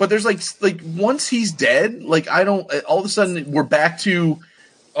 but there's like once he's dead, like I don't. All of a sudden, we're back to,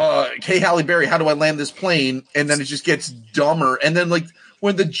 hey Halle Berry, how do I land this plane? And then it just gets dumber. And then like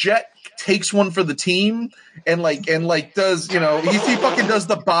when the jet takes one for the team and does he fucking does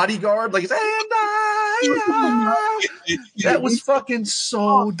the bodyguard like that was fucking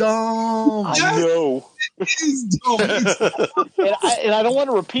so dumb. I know. It is dumb. and I don't want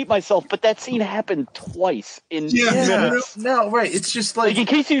to repeat myself, but that scene happened twice in minutes. No, right. It's just like in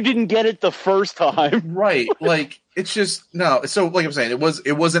case you didn't get it the first time. Right. Like it's just no. So like I'm saying, it was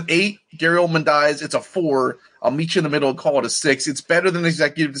an 8. Gary Oldman dies. It's a 4. I'll meet you in the middle and call it a 6. It's better than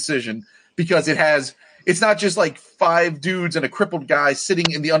Executive Decision because it's not just like 5 dudes and a crippled guy sitting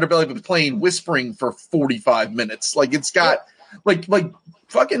in the underbelly of a plane whispering for 45 minutes. Like it's got like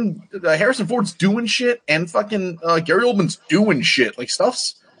fucking Harrison Ford's doing shit and fucking Gary Oldman's doing shit. Like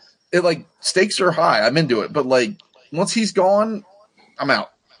stakes are high. I'm into it, but like once he's gone, I'm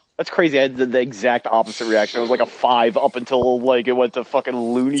out. That's crazy. I had the exact opposite reaction. It was like a 5 up until like it went to fucking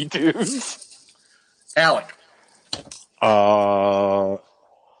Looney Tunes. Alec.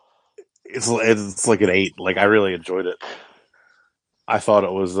 It's like an 8. Like I really enjoyed it. I thought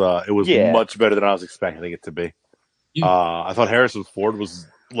it was much better than I was expecting it to be. Yeah. I thought Harrison Ford was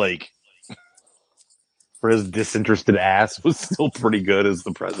like, for his disinterested ass, was still pretty good as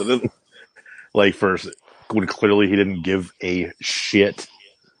the president. Like when clearly he didn't give a shit.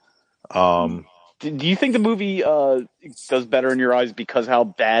 Do you think the movie does better in your eyes because how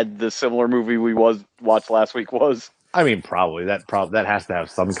bad the similar movie we watched last week was? I mean, probably that has to have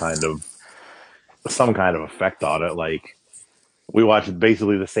some kind of effect on it. Like we watched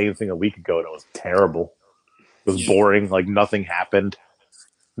basically the same thing a week ago, and it was terrible. It was boring. Like nothing happened.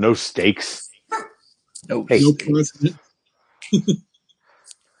 No stakes. No president.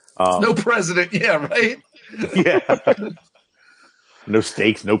 No president. Yeah, right. Yeah. No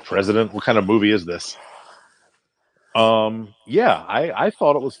stakes. No president. What kind of movie is this? Yeah, I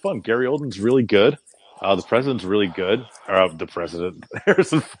thought it was fun. Gary Oldman's really good. The president's really good. The president,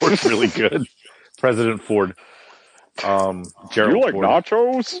 Harrison Ford's really good. President Ford. Gerald Do you like Ford.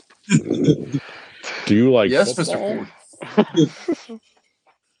 nachos? Do you like football? Mr.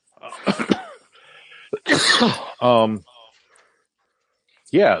 Ford?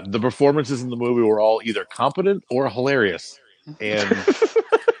 Yeah, the performances in the movie were all either competent or hilarious, and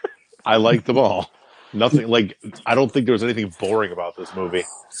I liked them all. Nothing like I don't think there was anything boring about this movie.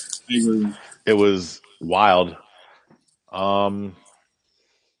 I agree. It was wild.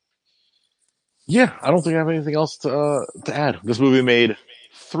 Yeah, I don't think I have anything else to add. This movie made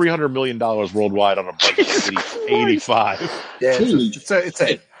 $300 million worldwide on a budget of 85. Yeah, it's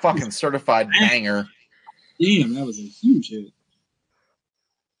a fucking certified banger. Damn, that was a huge hit.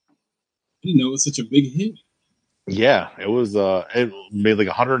 I didn't know it was such a big hit. Yeah, it was. It made like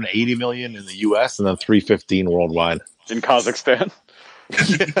 180 million in the U.S. and then 315 worldwide in Kazakhstan.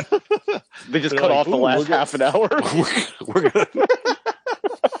 They just cut off the last half an hour. We're gonna.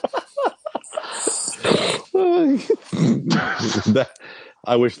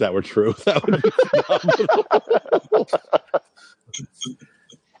 I wish that were true. That would be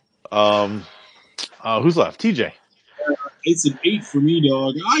phenomenal. Who's left? TJ. It's an 8 for me,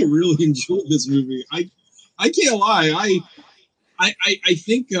 dog. I really enjoyed this movie. I can't lie. I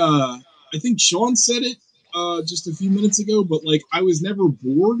think Sean said it just a few minutes ago, but like I was never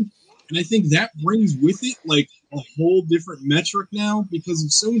bored, and I think that brings with it like a whole different metric now because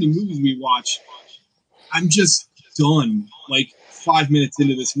of so many movies we watch. I'm just done. Like 5 minutes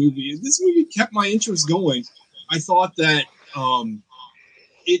into this movie, this movie kept my interest going. I thought that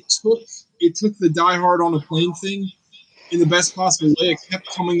it took the Die Hard on a plane thing in the best possible way. It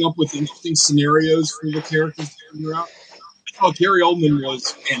kept coming up with interesting scenarios for the characters to figure out. I thought Gary Oldman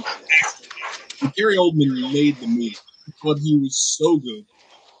was fantastic. Gary Oldman made the movie. I thought he was so good.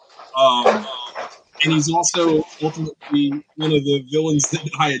 And he's also ultimately one of the villains that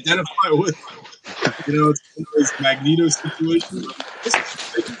I identify with. You know, it's one of those Magneto situations.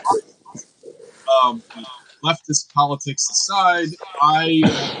 Leftist politics aside, I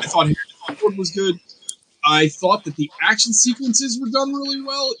thought Harrison Ford was good. I thought that the action sequences were done really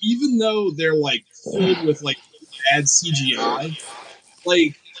well, even though they're like filled with like bad CGI.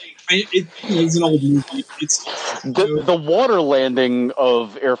 Like, It's an old movie. It's The water landing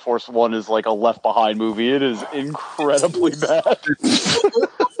of Air Force One is like a Left Behind movie. It is incredibly bad.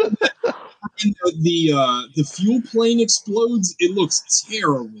 And the fuel plane explodes. It looks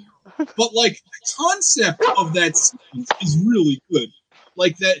terrible, but like the concept of that sequence is really good.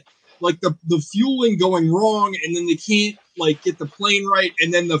 Like that, like the fueling going wrong, and then they can't like get the plane right,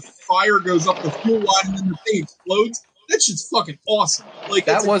 and then the fire goes up the fuel line, and then the thing explodes. That shit's fucking awesome. Like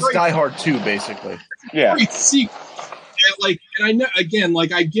that was Die Hard 2, basically. Yeah. Great sequence. And I know again,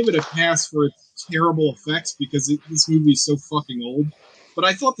 like I give it a pass for its terrible effects because this movie is so fucking old. But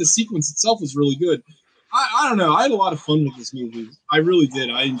I thought the sequence itself was really good. I don't know. I had a lot of fun with this movie. I really did.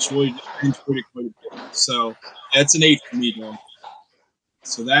 I enjoyed it quite a bit. So that's an 8 for me, though.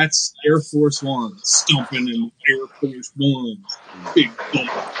 So that's Air Force One. Stomping in Air Force One. Big bump.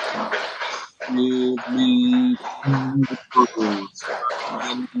 Are you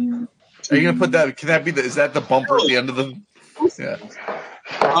gonna put that? Can that be is that the bumper at the end of the? Yeah.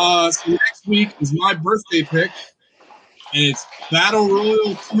 So next week is my birthday pick, and it's Battle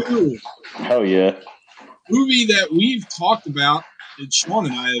Royale 2. Hell yeah. Movie that we've talked about, and Sean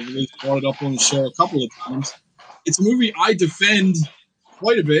and I have at least brought it up on the show a couple of times. It's a movie I defend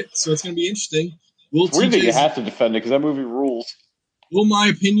quite a bit, so it's going to be interesting. It's weird that you have to defend it because that movie rules. Will my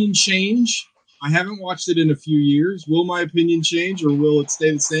opinion change? I haven't watched it in a few years. Will my opinion change, or will it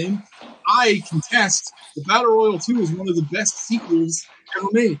stay the same? I contest the Battle Royale 2 is one of the best sequels ever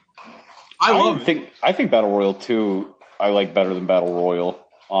made. I love it. I think Battle Royale 2 I like better than Battle Royale,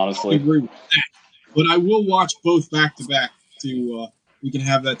 honestly. I agree with that. But I will watch both back to back to we can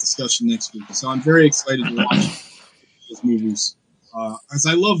have that discussion next week. So I'm very excited to watch those movies. As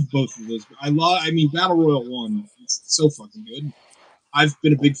I love both of those. Battle Royale 1 is so fucking good. I've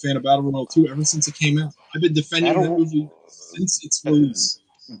been a big fan of Battle Royale 2 ever since it came out. I've been defending that movie since its release.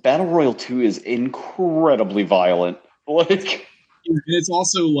 Battle Royale 2 is incredibly violent. Like, and it's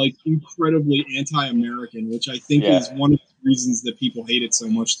also like incredibly anti-American, which I think is one of the reasons that people hate it so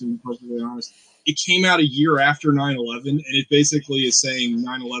much, to be perfectly honest. It came out a year after 9/11, and it basically is saying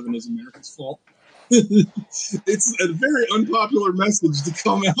 9/11 is America's fault. It's a very unpopular message to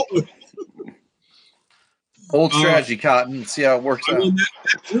come out with. Old strategy, Cotton. See how it works out.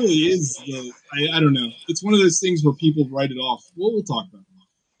 That really is I don't know. It's one of those things where people write it off. Well, we'll talk about it.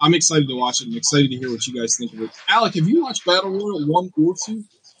 I'm excited to watch it. I'm excited to hear what you guys think of it. Alec, have you watched Battle Royale 1 or 2?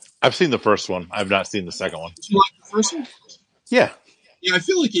 I've seen the first one. I've not seen the second one. Did you like the first one? Yeah. Yeah, I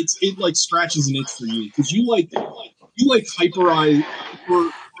feel like it like scratches an itch for you because you like hyper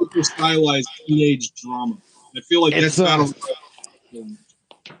stylized teenage drama. I feel like that's Battle Royale.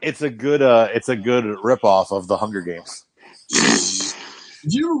 It's a good ripoff of the Hunger Games.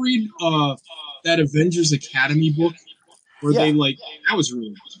 Did you ever read that Avengers Academy book where they that was really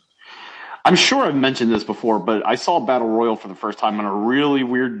good. I'm sure I've mentioned this before, but I saw Battle Royale for the first time on a really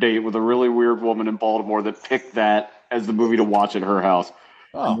weird date with a really weird woman in Baltimore that picked that as the movie to watch at her house.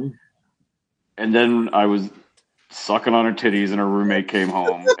 Oh. And then I was sucking on her titties and her roommate came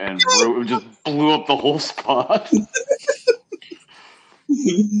home and just blew up the whole spot.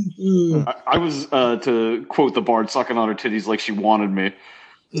 I was, to quote the Bard, sucking on her titties like she wanted me.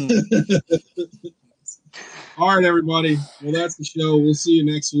 All right, everybody. Well, that's the show. We'll see you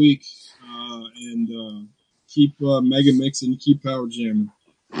next week. And keep mega mixing, keep power jamming.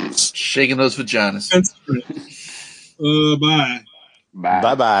 Shaking those vaginas. Bye. Bye.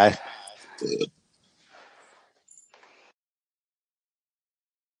 Bye-bye.